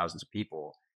thousands and thousands of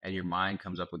people? And your mind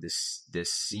comes up with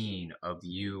this scene of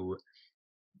you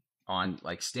on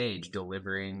like stage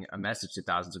delivering a message to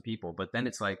thousands of people, but then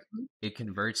it's like mhm. it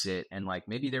converts it, and like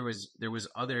maybe there was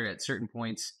other, at certain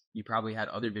points you probably had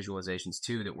other visualizations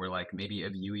too that were like maybe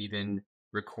of you even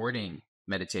recording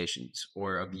meditations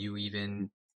or of you even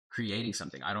creating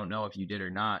something. I don't know if you did or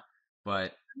not,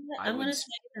 but I I'm would gonna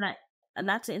say that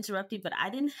not to interrupt you, but I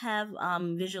didn't have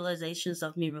visualizations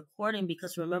of me recording,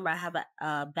 because remember I have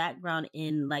a background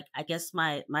in, like, I guess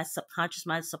my subconscious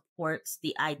mind supports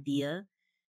the idea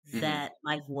Mhm, that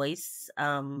my voice,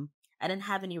 I didn't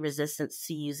have any resistance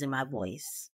to using my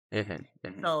voice. mhm,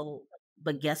 mhm, So,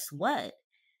 but guess what?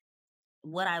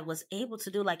 What I was able to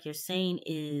do, like you're saying,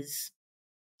 is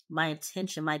my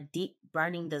intention, my deep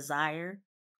burning desire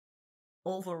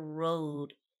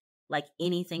overrode like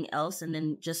anything else. And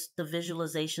then just the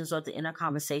visualizations or the inner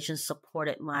conversations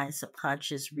supported my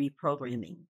subconscious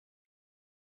reprogramming.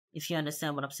 If you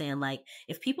understand what I'm saying, like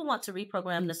if people want to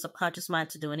reprogram the subconscious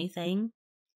mind to do anything,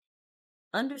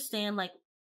 understand like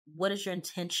what is your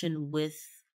intention with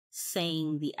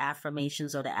saying the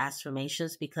affirmations or the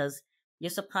affirmations, because your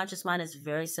subconscious mind is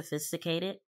very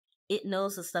sophisticated. It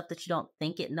knows the stuff that you don't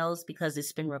think it knows because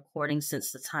it's been recording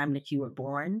since the time that you were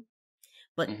born.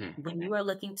 But mhm. when you are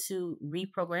looking to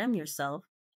reprogram yourself,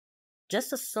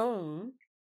 just assume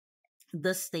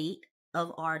the state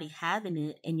of already having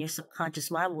it, and your subconscious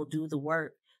mind will do the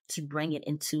work to bring it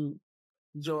into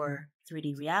your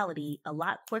 3D reality a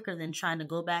lot quicker than trying to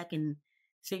go back and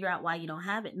figure out why you don't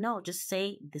have it. No, just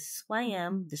say, this is who I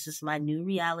am. This is my new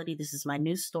reality. This is my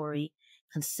new story.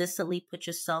 Consistently put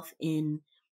yourself in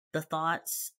the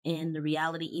thoughts and the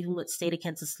reality, even with state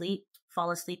akin to sleep.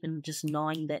 Fall asleep and just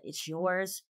knowing that it's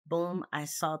yours. Boom, I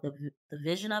saw the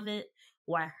vision of it,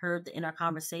 or I heard the inner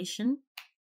conversation.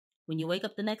 When you wake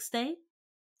up the next day,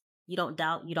 you don't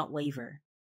doubt, you don't waver.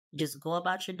 You just go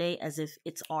about your day as if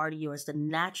it's already yours. The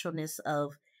naturalness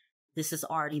of, this is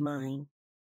already mine.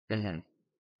 Mhm.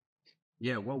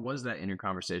 Yeah, what was that inner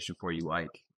conversation for you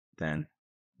like then,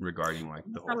 regarding like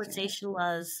The the whole thing? conversation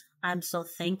was, I'm so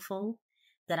thankful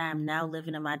that I am now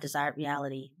living in my desired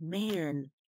reality.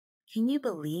 Man, can you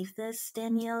believe this,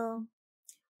 Danielle?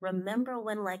 Remember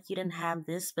when like you didn't have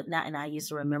this, but now, and I used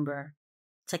to remember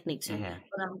technique too, Mhm.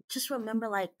 but just remember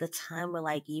like the time where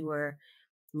like you were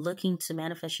looking to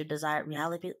manifest your desired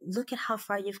reality. Look at how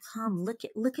far you've come.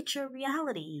 Look at your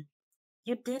reality.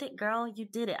 You did it, girl. You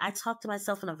did it. I talk to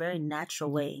myself in a very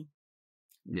natural way.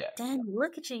 Yeah. Dang,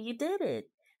 look at you. You did it.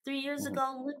 3 years Mhm.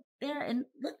 ago, look there, and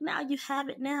look now, you have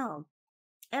it now.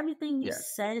 Everything you Yeah.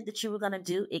 said that you were going to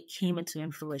do, it came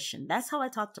into fruition. That's how I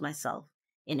talk to myself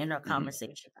in inner Mhm.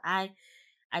 conversation. I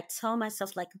tell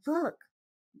myself, like,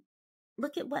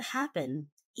 look at what happened.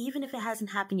 Even if it hasn't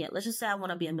happened yet, let's just say I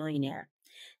want to be a millionaire.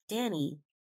 Danny,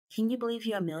 can you believe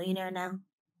you're a millionaire now?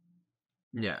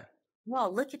 Yeah.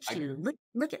 Well, look at I you.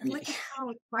 Look at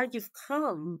how far you've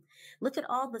come. Look at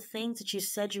all the things that you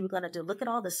said you were gonna do. Look at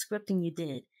all the scripting you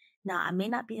did. Now, I may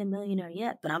not be a millionaire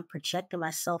yet, but I'm projecting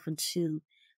myself into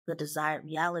the desired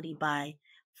reality by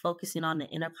focusing on the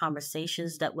inner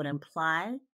conversations that would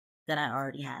imply that I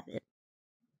already have it.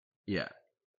 yeah,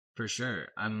 for sure.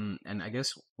 And I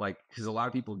guess like because a lot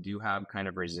of people do have kind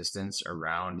of resistance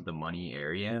around the money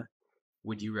area,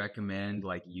 would you recommend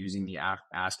like using the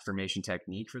ask formation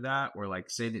technique for that? Or like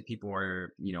say that people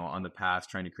are, on the path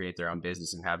trying to create their own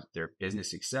business and have their business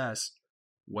success.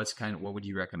 What would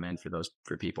you recommend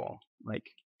for people? Like,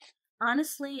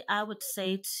 Honestly, I would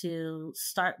say to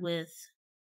start with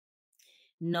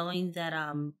knowing that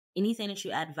anything that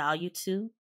you add value to,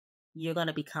 you're going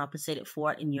to be compensated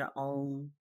for it in your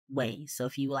own way. So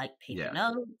if you like paper yeah,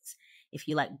 notes, if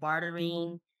you like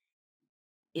bartering,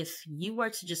 if you were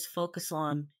to just focus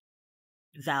on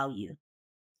value,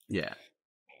 yeah,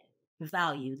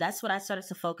 value, that's what I started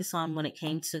to focus on when it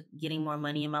came to getting more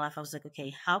money in my life. I was like,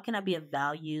 okay, how can I be of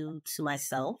value to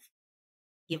myself?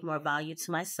 Give more value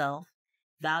to myself,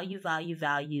 value,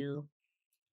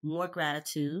 more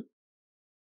gratitude,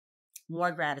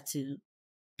 more gratitude.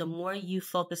 The more you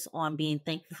focus on being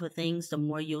thankful for things, the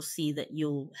more you'll see that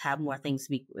you'll have more things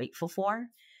to be grateful for.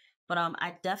 But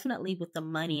I definitely with the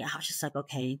money, I was just like,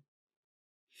 okay,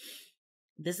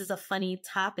 this is a funny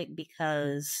topic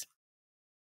because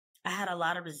I had a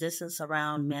lot of resistance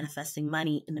around manifesting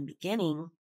money in the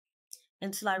beginning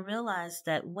until I realized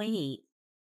that wait,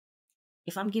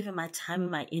 if I'm giving my time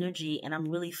and my energy and I'm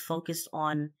really focused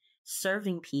on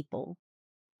serving people,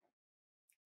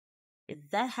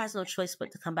 that has no choice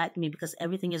but to come back to me because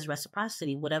everything is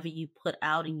reciprocity. Whatever you put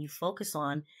out and you focus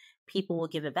on, people will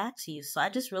give it back to you. So I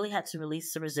just really had to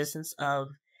release the resistance of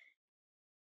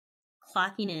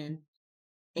clocking in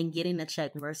and getting a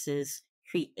check versus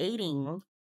creating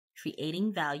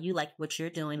value like what you're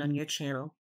doing on your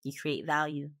channel. You create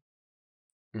value.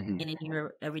 hmm And in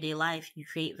your everyday life, you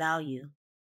create value.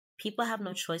 People have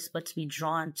no choice but to be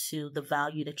drawn to the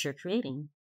value that you're creating.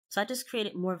 So I just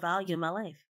created more value in my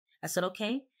life. I said,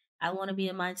 okay, I want to be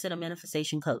a mindset and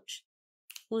manifestation coach.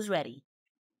 Who's ready?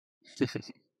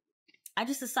 I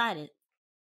just decided,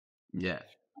 yeah,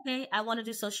 okay, I want to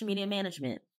do social media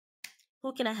management.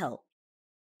 Who can I help?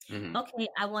 hmm Okay,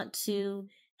 I want to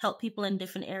help people in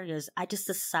different areas. I just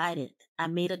decided, I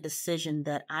made a decision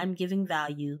that I'm giving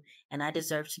value and I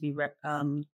deserve to be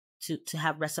to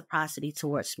have reciprocity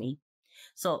towards me.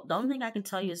 So the only thing I can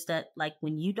tell you is that like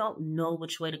when you don't know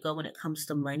which way to go when it comes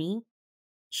to money,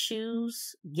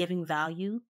 choose giving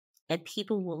value and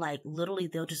people will like literally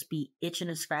they'll just be itching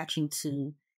and scratching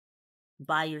to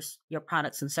buy your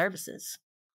products and services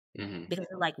hmm because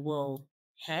they're like, well,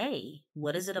 hey,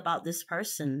 what is it about this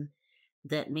person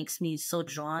that makes me so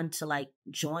drawn to like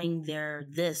join their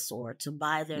this or to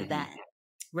buy their hmm that?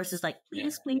 Versus like, yeah,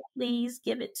 please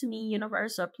give it to me,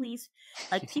 universe, or please,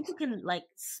 like people can like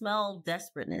smell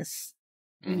desperateness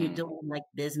when you're hmm doing like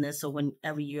business or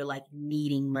whenever you're like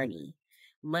needing money.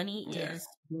 Money yeah. is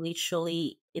really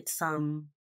truly it's an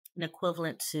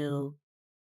equivalent to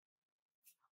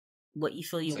what you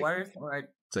feel It's you're like worth or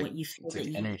it's like what you feel it's that like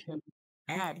you energy, can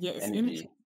add. Yeah, it's energy. energy.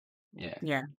 Yeah,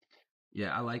 Yeah.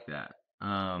 yeah. I like that.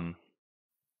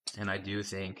 And I do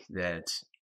think that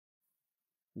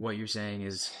what you're saying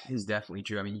is definitely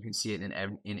true. I mean, you can see it in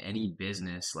any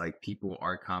business. Like people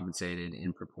are compensated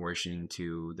in proportion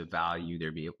to the value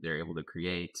they're able to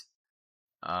create.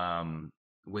 Um,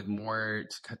 with more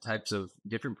types of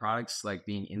different products, like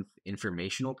being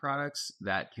informational products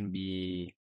that can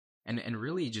be, and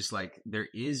really just like there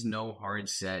is no hard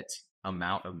set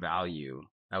amount of value.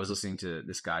 I was listening to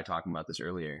this guy talking about this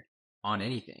earlier on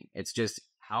anything. It's just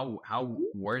how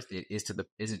Mhm. worth it is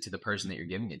it to the person that you're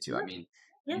giving it to. I Yeah. mean,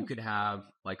 Yeah. you could have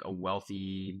like a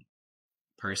wealthy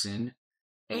person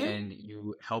Mhm. and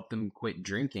you help them quit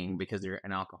drinking because they're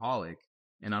an alcoholic.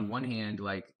 And on one hand,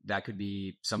 like that could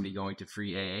be somebody going to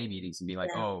free AA meetings and be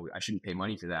like, Yeah. oh, I shouldn't pay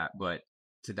money for that. But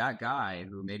to that guy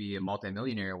who may be a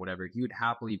multimillionaire or whatever, he would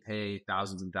happily pay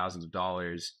thousands and thousands of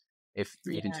dollars, if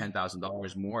even Yeah.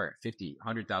 $10,000 more, 50,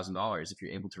 $100,000, if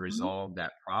you're able to Mhm. resolve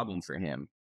that problem for him,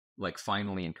 like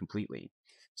finally and completely.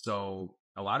 So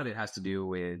a lot of it has to do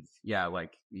with, yeah,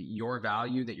 like your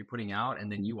value that you're putting out,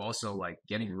 and then you also like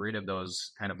getting rid of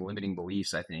those kind of limiting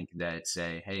beliefs, I think, that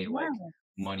say, hey, like Yeah.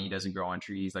 money doesn't grow on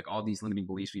trees, like all these limiting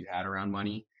beliefs we've had around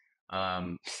money.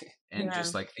 um and Yeah.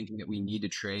 just like thinking that we need to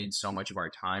trade so much of our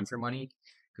time for money.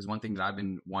 Because one thing that I've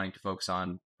been wanting to focus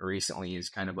on recently is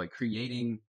kind of like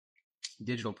creating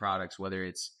digital products, whether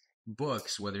it's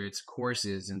books, whether it's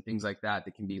courses and things like that,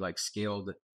 that can be like scaled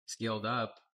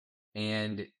up,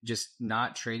 and just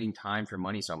not trading time for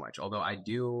money so much. Although I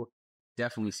do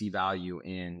definitely see value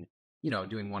in,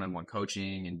 doing one-on-one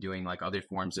coaching and doing like other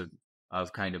forms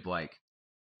of kind of like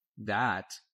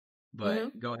that. But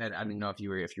Mhm. go ahead. I didn't know if you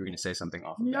were going to say something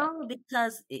off of that. No,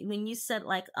 because when you said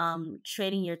like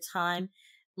trading your time,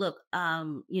 look, a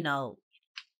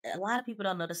lot of people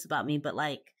don't know this about me, but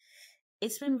like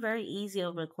It's been very easy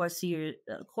over the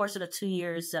course of the 2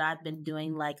 years that I've been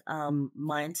doing like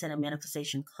mindset and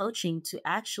manifestation coaching to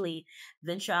actually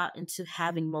venture out into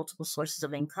having multiple sources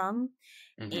of income.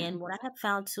 Hmm. And what I have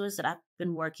found too is that I've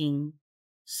been working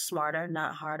smarter,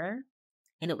 not harder.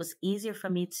 And it was easier for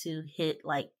me to hit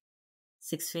like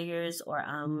six figures or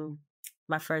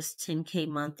my first 10K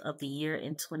month of the year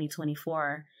in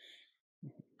 2024,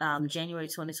 January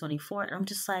 2024. And I'm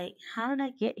just like, how did I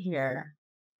get here?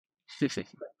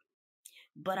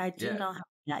 But I do Yeah. know how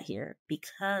I got here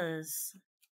because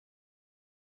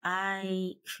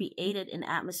I created an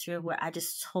atmosphere where I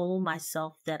just told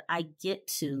myself that I get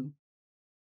to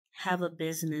have a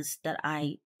business that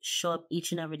I show up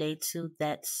each and every day to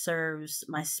that serves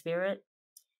my spirit,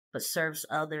 but serves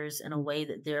others in a way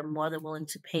that they're more than willing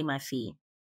to pay my fee.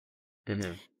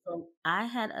 Hmm. So I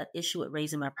had an issue with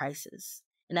raising my prices.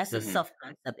 And that's a Hmm. self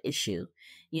concept issue.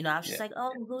 I was just Yeah. like,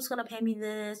 oh, who's going to pay me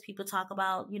this? People talk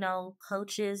about,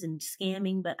 coaches and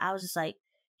scamming. But I was just like,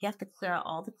 you have to clear out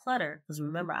all the clutter. Because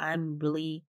remember, I'm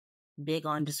really big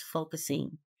on just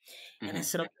focusing. And I Hmm.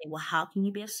 said, okay, well, how can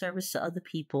you be of service to other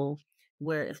people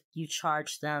where if you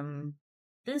charge them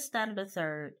this, that, or the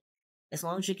third, as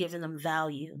long as you're giving them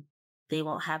value, they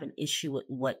won't have an issue with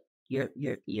what your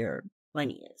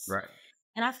money is. Right.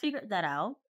 And I figured that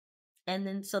out. And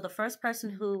then so the first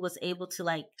person who was able to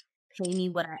like pay me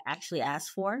what I actually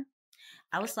asked for,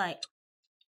 I was like,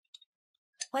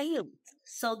 wait.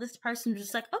 So this person was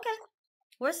just like, okay,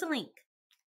 where's the link?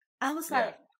 I was Yeah.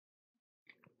 like,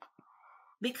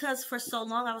 because for so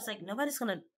long I was like, nobody's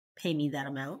gonna pay me that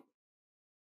amount.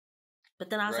 But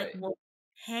then I was like, Right. well,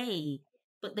 hey,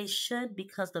 but they should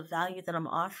because the value that I'm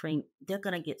offering, they're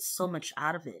gonna get so much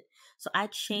out of it. So I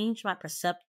changed my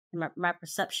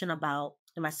perception about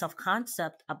and my self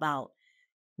concept about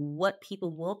what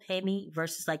people will pay me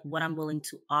versus like what I'm willing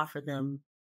to offer them.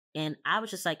 And I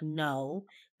was just like, no,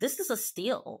 this is a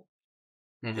steal.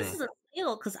 This Hmm. is a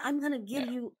steal because I'm going to give Yeah.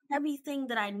 you everything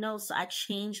that I know. So I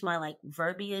changed my like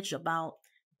verbiage about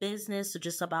business or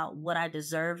just about what I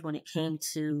deserved when it came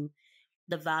to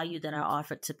the value that I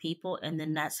offered to people. And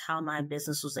then that's how my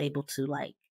business was able to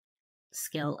like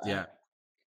scale Yeah. up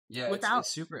Yeah. without It's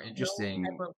super no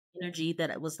type interesting. of energy that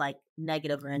it was like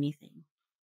negative or anything.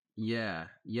 Yeah.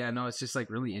 Yeah. No, it's just like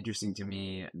really interesting to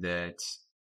me that,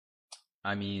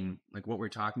 I mean, like what we're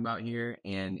talking about here,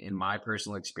 and in my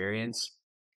personal experience,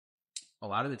 a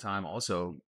lot of the time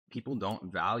also people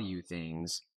don't value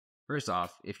things. First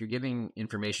off, if you're giving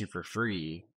information for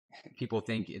free, people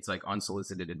think it's like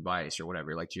unsolicited advice or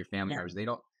whatever, like to your family Yeah. members. They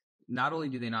don't, not only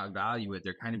do they not value it,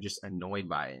 they're kind of just annoyed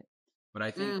by it. But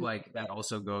I think Mm, like that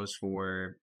also goes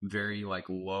for very like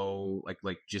low, like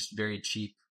just very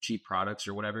cheap products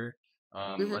or whatever.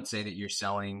 hmm Let's say that you're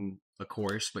selling a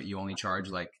course, but you only charge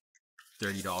like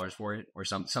 $30 for it or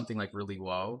something like really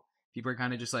low. People are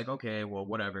kind of just like, okay, well,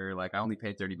 whatever. Like, I only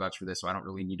paid $30 for this, so I don't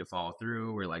really need to follow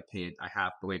through or like pay. I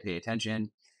have to pay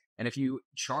attention. And if you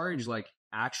charge like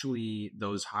actually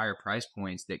those higher price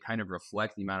points that kind of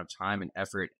reflect the amount of time and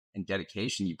effort and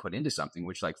dedication you put into something,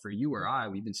 which like for you or I,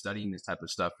 we've been studying this type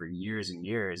of stuff for years and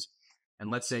years. And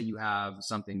let's say you have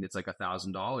something that's like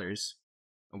 $1,000,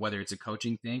 whether it's a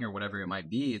coaching thing or whatever it might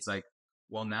be, it's like,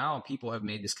 well, now people have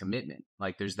made this commitment.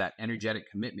 Like there's that energetic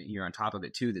commitment here on top of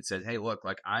it too that says, hey, look,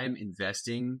 like I'm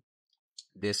investing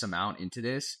this amount into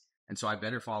this. And so I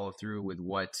better follow through with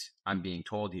what I'm being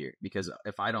told here. Because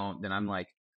if I don't, then I'm like,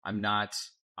 I'm not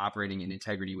operating in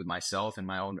integrity with myself and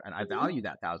my own, and I hmm value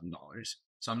that $1,000.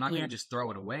 So I'm not going Yeah. to just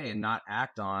throw it away and not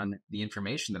act on the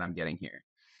information that I'm getting here.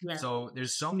 Yeah. So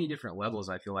there's so many different levels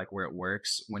I feel like where it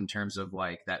works in terms of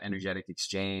like that energetic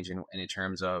exchange and in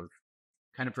terms of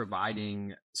kind of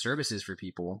providing services for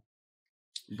people.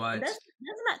 But But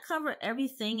doesn't that cover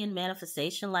everything in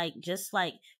manifestation? Like just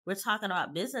like we're talking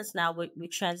about business now, we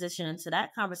transition into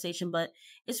that conversation, but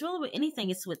it's really with anything.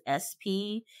 It's with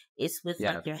SP, it's with yeah,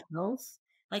 like your health.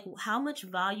 Like how much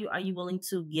value are you willing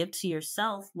to give to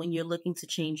yourself when you're looking to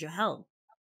change your health?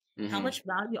 How hmm, much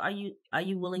value are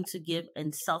you willing to give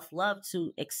in self-love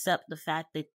to accept the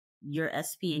fact that you're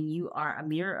SP and you are a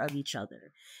mirror of each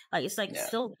other? Like it's like yeah,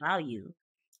 still value.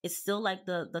 It's still like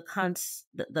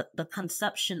the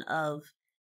conception of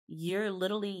you're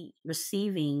literally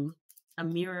receiving a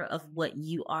mirror of what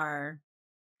you are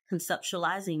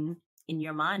conceptualizing in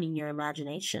your mind, in your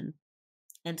imagination.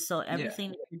 And so yeah,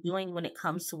 everything that you're doing when it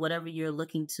comes to whatever you're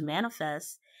looking to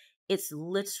manifest, it's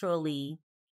literally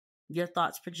your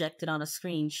thoughts projected on a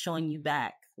screen showing you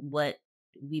back what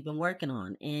we've been working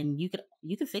on. And you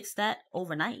could fix that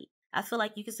overnight. I feel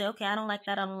like you could say, okay, I don't like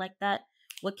that, I don't like that.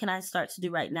 What can I start to do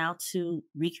right now to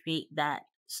recreate that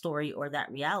story or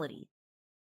that reality?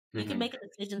 You can Hmm. make a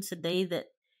decision today that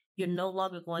you're no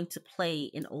longer going to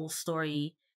play an old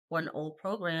story or an old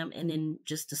program and then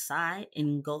just decide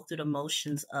and go through the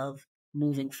motions of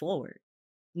moving forward.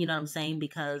 You know what I'm saying?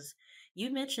 Because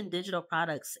you mentioned digital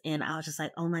products and I was just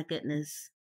like, oh my goodness,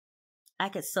 I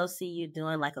could so see you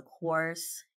doing like a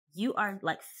course. You are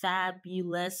like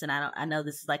fabulous. And I know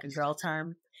this is like a girl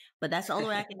term, but that's the only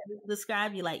way I can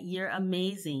describe you. Like you're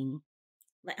amazing.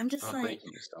 Like I'm just Oh, like, thank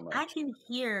you so I much. can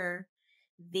hear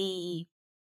the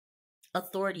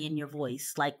authority in your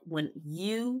voice. Like when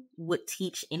you would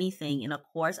teach anything in a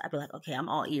course, I'd be like, okay, I'm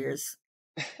all ears.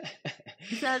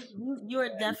 Because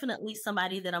you're definitely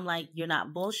somebody that I'm like, you're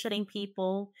not bullshitting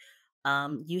people.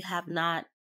 You have not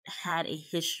had a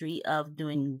history of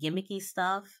doing gimmicky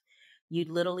stuff. You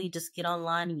literally just get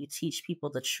online and you teach people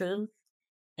the truth.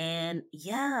 And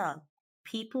yeah,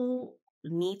 people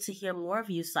need to hear more of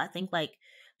you. So I think like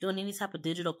doing any type of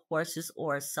digital courses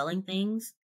or selling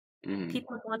things, Mhm.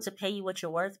 people want to pay you what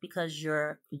you're worth because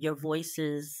your voice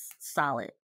is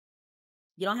solid.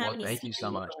 You don't have Well, any thank you so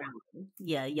serials much. around.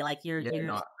 Yeah, you're like Yeah, you're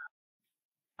no,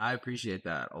 I appreciate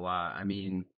that a lot. I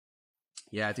mean,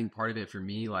 yeah, I think part of it for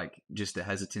me, like just the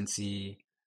hesitancy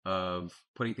of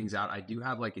putting things out. I do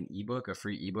have like an ebook, a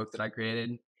free ebook that I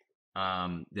created,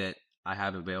 that I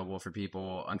have available for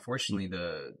people. Unfortunately,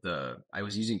 the I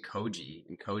was using Koji,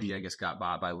 and Koji I guess got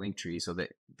bought by Linktree, so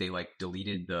that they like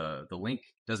deleted the link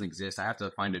doesn't exist. I have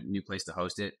to find a new place to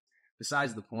host it.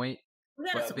 Besides the point,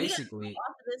 but we gotta talk basically,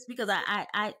 off of this because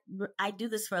I do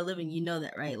this for a living. You know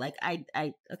that, right? Like I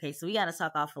okay, so we gotta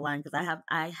talk off the line because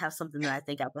I have something that I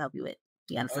think I will help you with.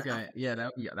 We gotta talk off. okay, yeah,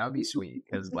 that would be sweet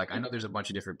because like I know there's a bunch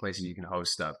of different places you can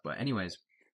host stuff, but anyways,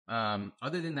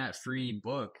 other than that free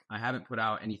book, I haven't put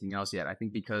out anything else yet. I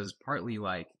think because partly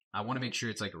like I want to make sure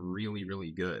it's like really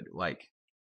really good. Like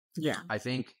Yeah. I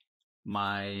think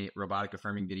my robotic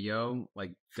affirming video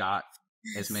like got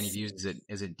as many Yes. views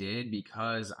as it did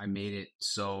because I made it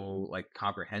so like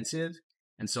comprehensive.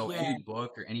 And so Yeah. any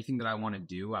book or anything that I want to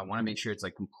do, I want to make sure it's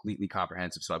like completely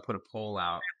comprehensive. So I put a poll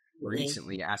out Absolutely.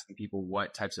 recently asking people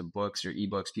what types of books or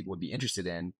ebooks people would be interested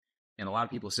in. And a lot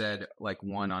of people said like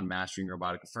one on mastering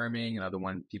robotic affirming, another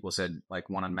one people said like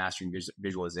one on mastering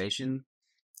visualization.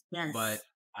 But Yes.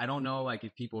 I don't know like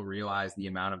if people realize the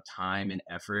amount of time and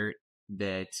effort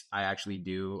that I actually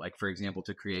do, like for example,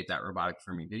 to create that robotic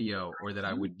affirming video, or that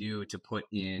I Mhm. would do to put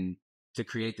in to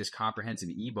create this comprehensive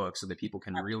ebook so that people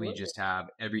can really Absolutely. just have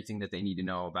everything that they need to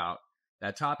know about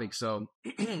that topic. So,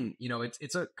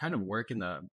 it's a kind of work in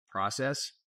the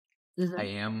process. I Hmm.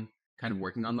 am kind of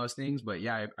working on those things, but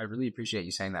yeah, I really appreciate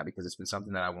you saying that because it's been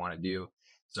something that I want to do.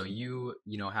 So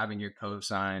having your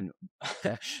cosign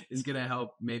is going to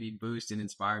help maybe boost and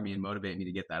inspire me and motivate me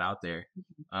to get that out there.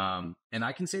 And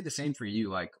I can say the same for you.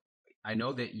 Like, I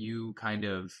know that you kind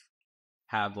of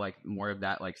have like more of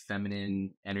that like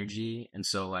feminine energy. And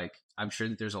so like, I'm sure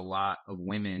that there's a lot of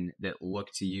women that look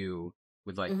to you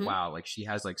with like, Hmm. wow, like she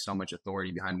has like so much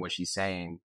authority behind what she's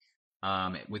saying,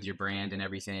 with your brand and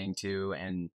everything too.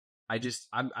 And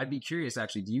I'd be curious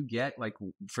actually, do you get like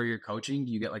for your coaching,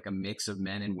 do you get like a mix of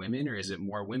men and women, or is it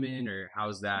more women, or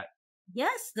how's that?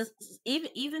 Yes,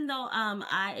 even though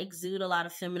I exude a lot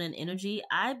of feminine energy,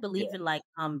 I Yeah. believe in like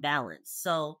balance.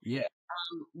 So Yeah.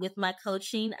 with my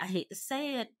coaching, I hate to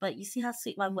say it, but you see how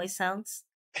sweet my voice sounds?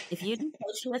 If you do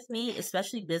coaching with me,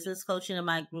 especially business coaching in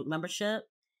my group membership,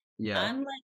 Yeah. I'm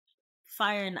like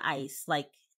fire and ice. Like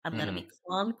I'm gonna Hmm. be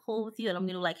calm, cool with you, and I'm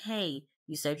gonna be like, hey,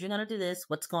 you said you're gonna do this.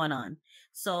 What's going on?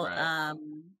 So Right. I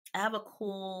have a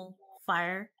cool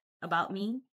fire about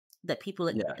me that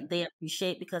people Yeah. they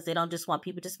appreciate because they don't just want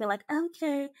people just be like,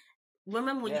 okay.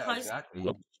 Remember when you Yeah, call yourself exactly.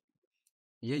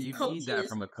 Yeah, you need that coaches,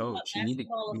 from a about coach. You need to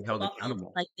basketball or be held football coaches,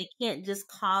 accountable. like they can't just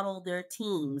coddle their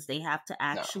teams. They have to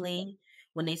No. actually,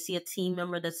 when they see a team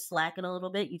member that's slacking a little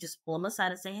bit, you just pull them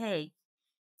aside and say, "Hey,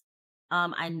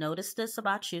 I noticed this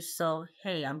about you. So,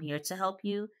 hey, I'm here to help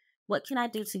you. What can I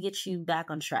do to get you back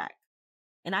on track?"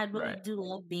 And I really Right. do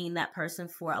love being that person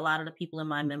for a lot of the people in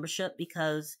my membership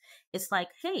because it's like,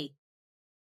 hey,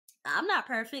 I'm not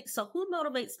perfect. So who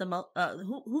motivates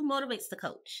the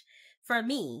coach? For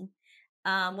me,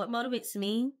 what motivates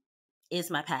me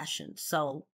is my passion.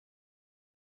 So,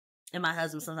 and my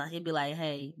husband sometimes he'd be like,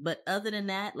 "Hey," but other than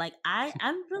that, like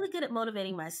I'm really good at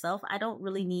motivating myself. I don't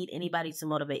really need anybody to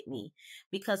motivate me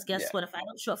because guess Yeah. what? If I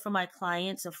don't show up for my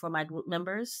clients and for my group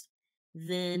members,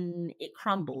 then it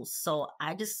crumbles. So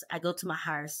I go to my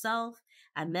higher self,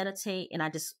 I meditate, and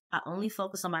I only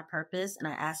focus on my purpose and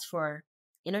I ask for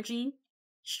energy,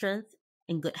 strength,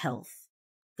 and good health.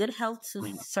 Good health to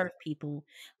Mm. serve people.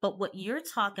 But what you're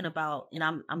talking about, and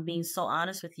I'm being so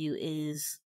honest with you,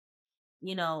 is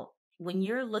you know when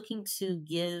you're looking to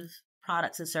give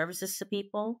products and services to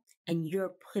people and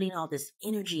you're putting all this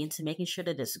energy into making sure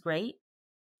that it's great,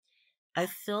 I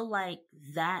feel like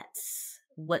that's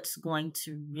what's going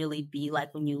to really be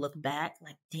like when you look back,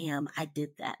 like, damn, I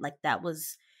did that. Like, that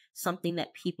was something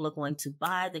that people are going to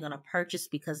buy, they're going to purchase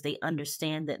because they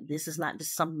understand that this is not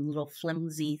just some little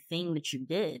flimsy thing that you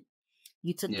did.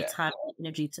 You took the Yeah. time and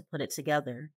energy to put it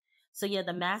together. So, yeah,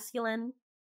 the masculine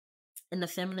and the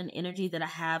feminine energy that I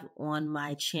have on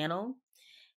my channel,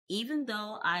 even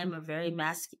though I am a very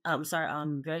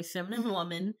feminine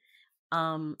woman,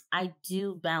 I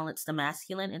do balance the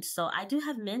masculine, and so I do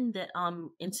have men that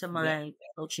into Yeah. my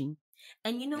coaching.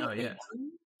 And you know Oh what they yeah.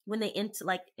 do when they into,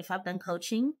 like, if I've done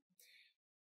coaching,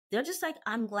 they're just like,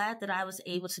 I'm glad that I was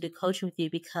able to do coaching with you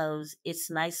because it's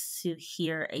nice to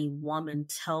hear a woman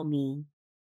tell me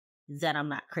that I'm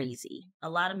not crazy. A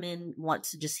lot of men want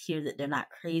to just hear that they're not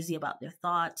crazy about their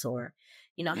thoughts, or,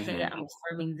 hey, Hmm. I'm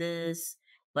affirming this,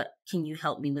 but can you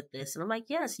help me with this? And I'm like,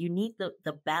 yes, you need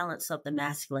the balance of the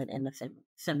masculine and the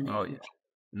feminine Oh yeah. energy.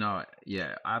 No,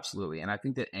 yeah, absolutely. And I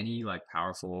think that any like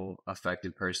powerful,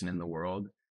 effective person in the world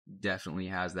definitely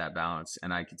has that balance.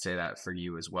 And I could say that for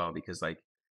you as well, because like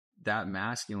that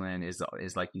masculine is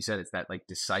like you said, it's that like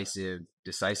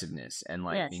decisiveness and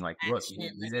like Yes, being like, look, action. you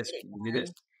need to do Let's this, get it you need to do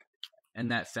this. done.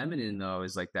 And that feminine though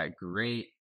is like that great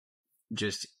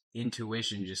just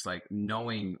intuition, just like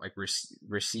knowing, like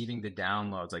receiving the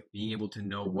downloads, like being able to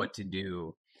know Mhm. what to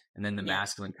do. And then the Yeah.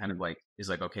 masculine kind of like is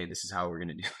like, okay, this is how we're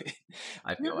gonna do it.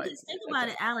 I No, feel like because think that's about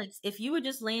it, Alex. If you were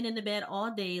just laying in the bed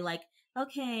all day, like,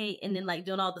 okay, and then like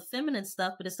doing all the feminine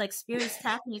stuff, but it's like spirits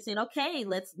tapping you saying, okay,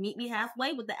 let's meet me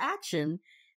halfway with the action.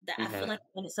 That I feel Mhm. like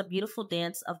when it's a beautiful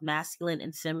dance of masculine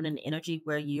and feminine energy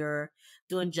where you're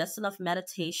doing just enough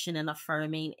meditation and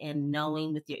affirming and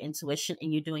knowing with your intuition,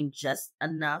 and you're doing just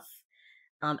enough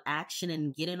action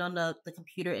and getting on the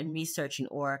computer and researching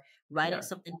or writing Yeah,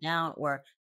 something down or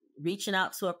reaching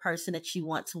out to a person that you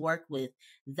want to work with.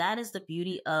 That is the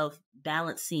beauty of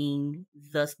balancing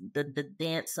the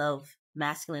dance of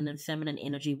masculine and feminine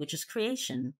energy, which is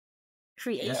creation.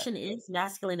 yeah, Creation is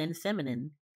masculine and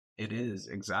feminine. it is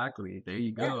exactly. There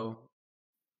you Yeah. go.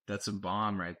 That's a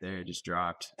bomb right there. It just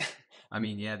dropped. I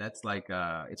mean, yeah, that's like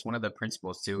it's one of the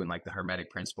principles too, and like the Hermetic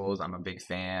principles. I'm a big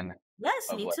fan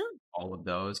Yes, of me like too. all of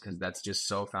those because that's just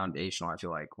so foundational. I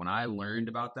feel like when I learned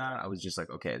about that, I was just like,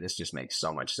 okay, this just makes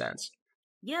so much sense.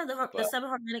 Yeah, the But seven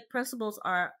harmonic principles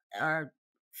are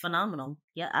phenomenal.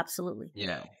 Yeah, absolutely.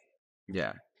 yeah,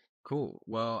 yeah, cool.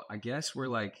 Well, I guess we're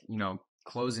like,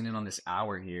 closing in on this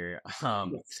hour here.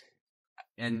 Yes.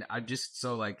 And I just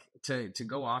so like to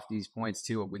go off these points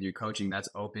too with your coaching, that's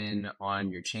open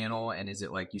on your channel. And is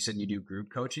it like you said you do group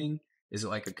coaching? Is it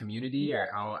like a community or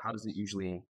how does it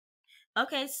usually?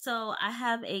 Okay, so I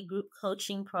have a group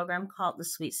coaching program called the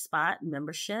Sweet Spot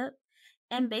membership.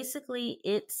 And basically,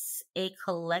 it's a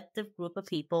collective group of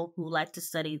people who like to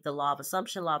study the law of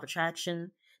assumption, law of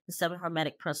attraction, the seven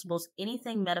hermetic principles,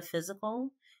 anything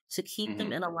metaphysical to keep them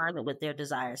Hmm. in alignment with their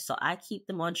desires. So I keep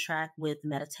them on track with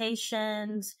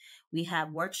meditations. We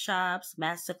have workshops,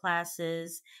 master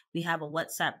classes. We have a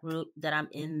WhatsApp group that I'm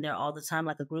in there all the time,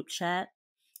 like a group chat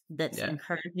that's Yeah.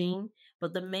 encouraging.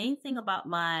 But the main thing about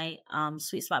my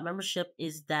Sweet Spot membership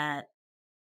is that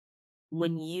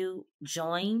when you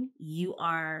join, you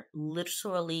are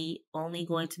literally only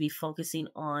going to be focusing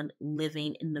on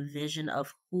living in the vision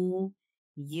of who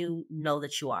you know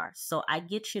that you are. So I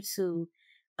get you to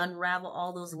unravel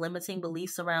all those limiting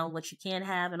beliefs around what you can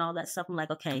have and all that stuff. I'm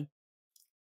like, okay,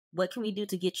 what can we do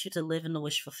to get you to live in the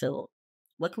wish fulfilled?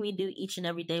 What can we do each and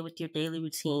every day with your daily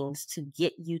routines to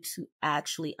get you to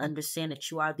actually understand that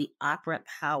you are the operant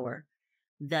power,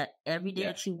 that every day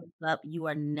Yeah. that you wake up, you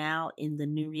are now in the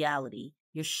new reality.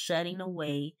 You're shutting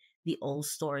away the old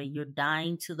story. You're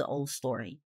dying to the old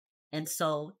story. And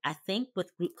so I think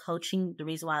with group coaching, the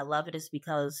reason why I love it is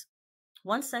because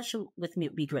one session with me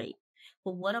would be great.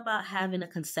 But what about having a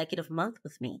consecutive month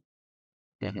with me?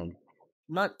 Hmm.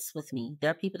 Months with me. There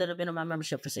are people that have been on my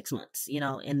membership for 6 months,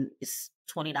 and it's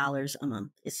 $20 a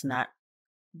month. It's not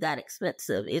that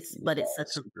expensive. But Yeah, it's a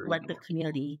super collective reasonable.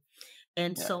 community.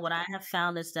 And Yeah. so what I have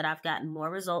found is that I've gotten more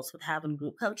results with having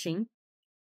group coaching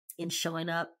and showing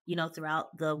up,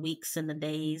 throughout the weeks and the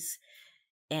days.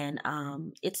 And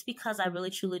it's because I really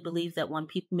truly believe that when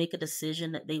people make a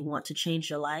decision that they want to change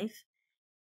your life,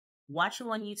 watching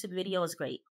one YouTube video is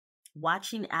great.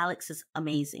 Watching Alex is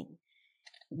amazing.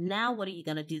 Now, what are you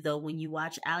going to do though? When you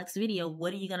watch Alex's video,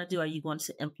 what are you going to do? Are you going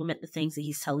to implement the things that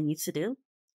he's telling you to do?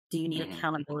 Do you need Hmm.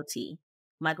 accountability?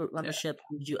 My group Yeah. membership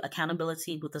gives you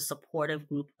accountability with a supportive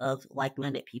group of like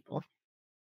minded people.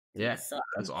 Yeah, So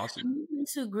that's awesome. I'm moving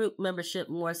to group membership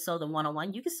more so than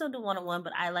one-on-one. You can still do one-on-one,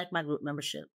 but I like my group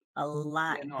membership a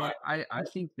lot Yeah, no, better. I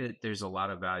think that there's a lot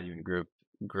of value in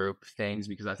group things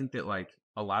because I think that like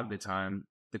a lot of the time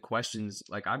the questions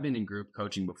like I've been in group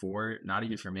coaching before, not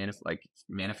even for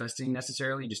manifesting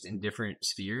necessarily, just in different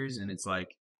spheres, and it's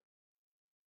like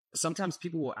sometimes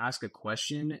people will ask a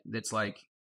question that's like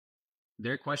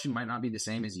their question might not be the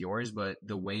same as yours, but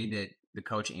the way that the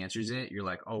coach answers it, you're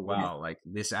like, oh Yeah. wow, like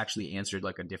this actually answered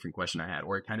like a different question I had,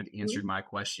 or it kind of Mhm. answered my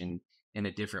question in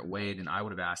a different way than I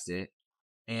would have asked it.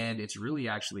 And it's really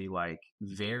actually like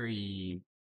very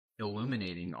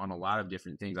illuminating on a lot of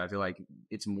different things. I feel like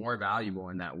it's more valuable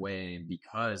in that way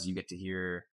because you get to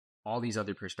hear all these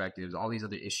other perspectives, all these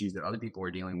other issues that other people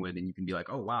are dealing with, and you can be like,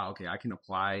 oh wow, okay, I can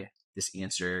apply this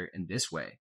answer in this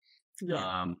way.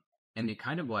 Yeah. um, and it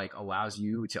kind of like allows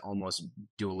you to almost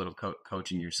do a little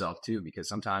coaching yourself too, because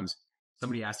sometimes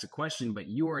somebody asks a question but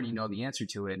you already know the answer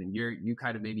to it, and you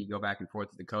kind of maybe go back and forth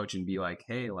with the coach and be like,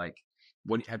 hey, like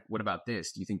what about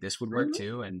this, do you think this would work Mhm.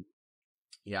 too? And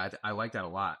yeah, I like that a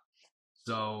lot.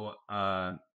 So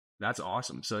that's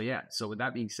awesome. So yeah, so with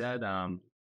that being said,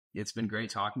 it's been great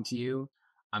talking to you.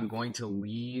 I'm going to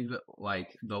leave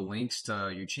like the links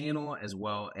to your channel as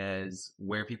well as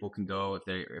where people can go if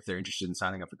they're interested in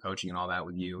signing up for coaching and all that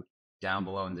with you down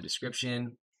below in the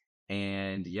description.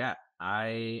 And yeah,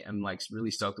 I am like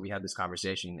really stoked that we had this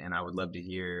conversation, and I would love to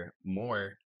hear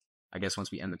more. I guess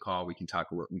once we end the call, we can chat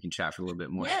for a little bit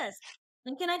more. Yes.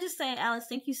 And can I just say, Alice,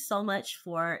 thank you so much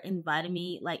for inviting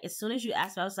me. Like, as soon as you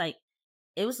asked me, I was like,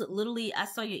 it was literally, I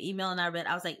saw your email and I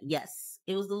was like, yes.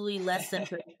 It was literally less than, I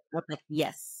was like,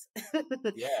 yes.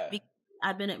 Yeah. Because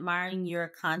I've been admiring your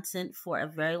content for a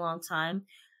very long time.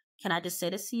 Can I just say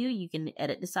this to you? You can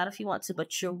edit this out if you want to,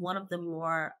 but you're one of the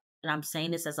more, and I'm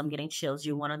saying this as I'm getting chills,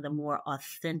 you're one of the more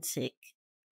authentic,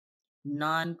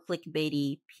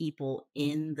 non-clickbaity people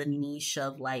in the niche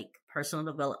of like personal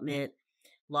development,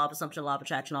 law of assumption, law of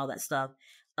attraction, all that stuff.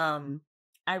 Um,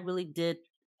 I really did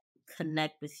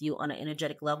connect with you on an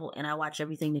energetic level, and I watch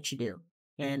everything that you do,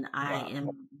 and I Wow. am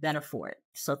better for it.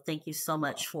 So thank you so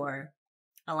much for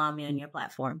allowing me on your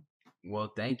platform.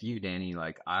 Well, thank you, Danny.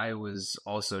 Like, I was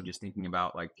also just thinking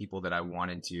about like people that I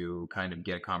wanted to kind of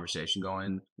get a conversation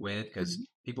going with because Mhm.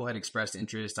 people had expressed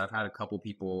interest. I've had a couple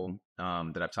people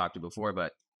that I've talked to before,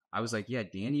 but I was like, yeah,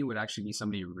 Danny would actually be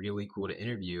somebody really cool to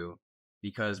interview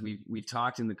because we've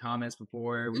talked in the comments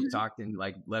before. We've Mhm. talked and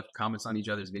like left comments on each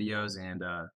other's videos, and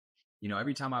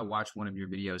every time I watch one of your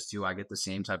videos too, I get the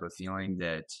same type of feeling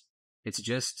that it's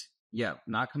just, yeah,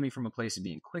 not coming from a place of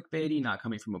being clickbaity, not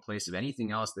coming from a place of anything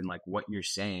else than like what you're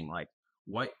saying, like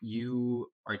what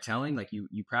you are telling, like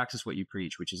you practice what you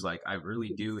preach, which is like I really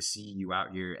do see you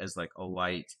out here as like a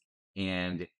light,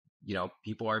 and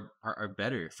people are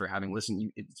better for having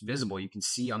listened. It's visible. You can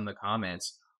see on the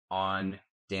comments on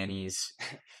Danny's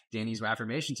Danny's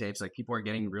affirmation tapes, like people are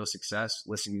getting real success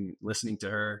listening to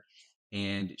her,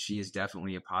 and she is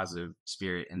definitely a positive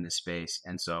spirit in this space.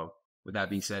 And so with that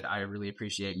being said, I really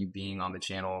appreciate you being on the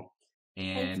channel.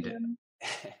 Thank And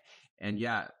you. and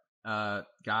yeah,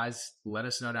 guys, let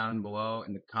us know down below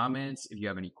in the comments if you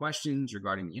have any questions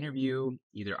regarding the interview.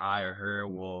 Either I or her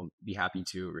will be happy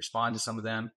to respond to some of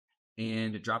them.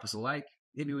 And drop us a like,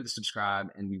 hit me with a subscribe,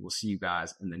 and we will see you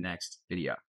guys in the next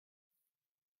video.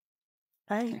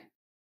 Bye.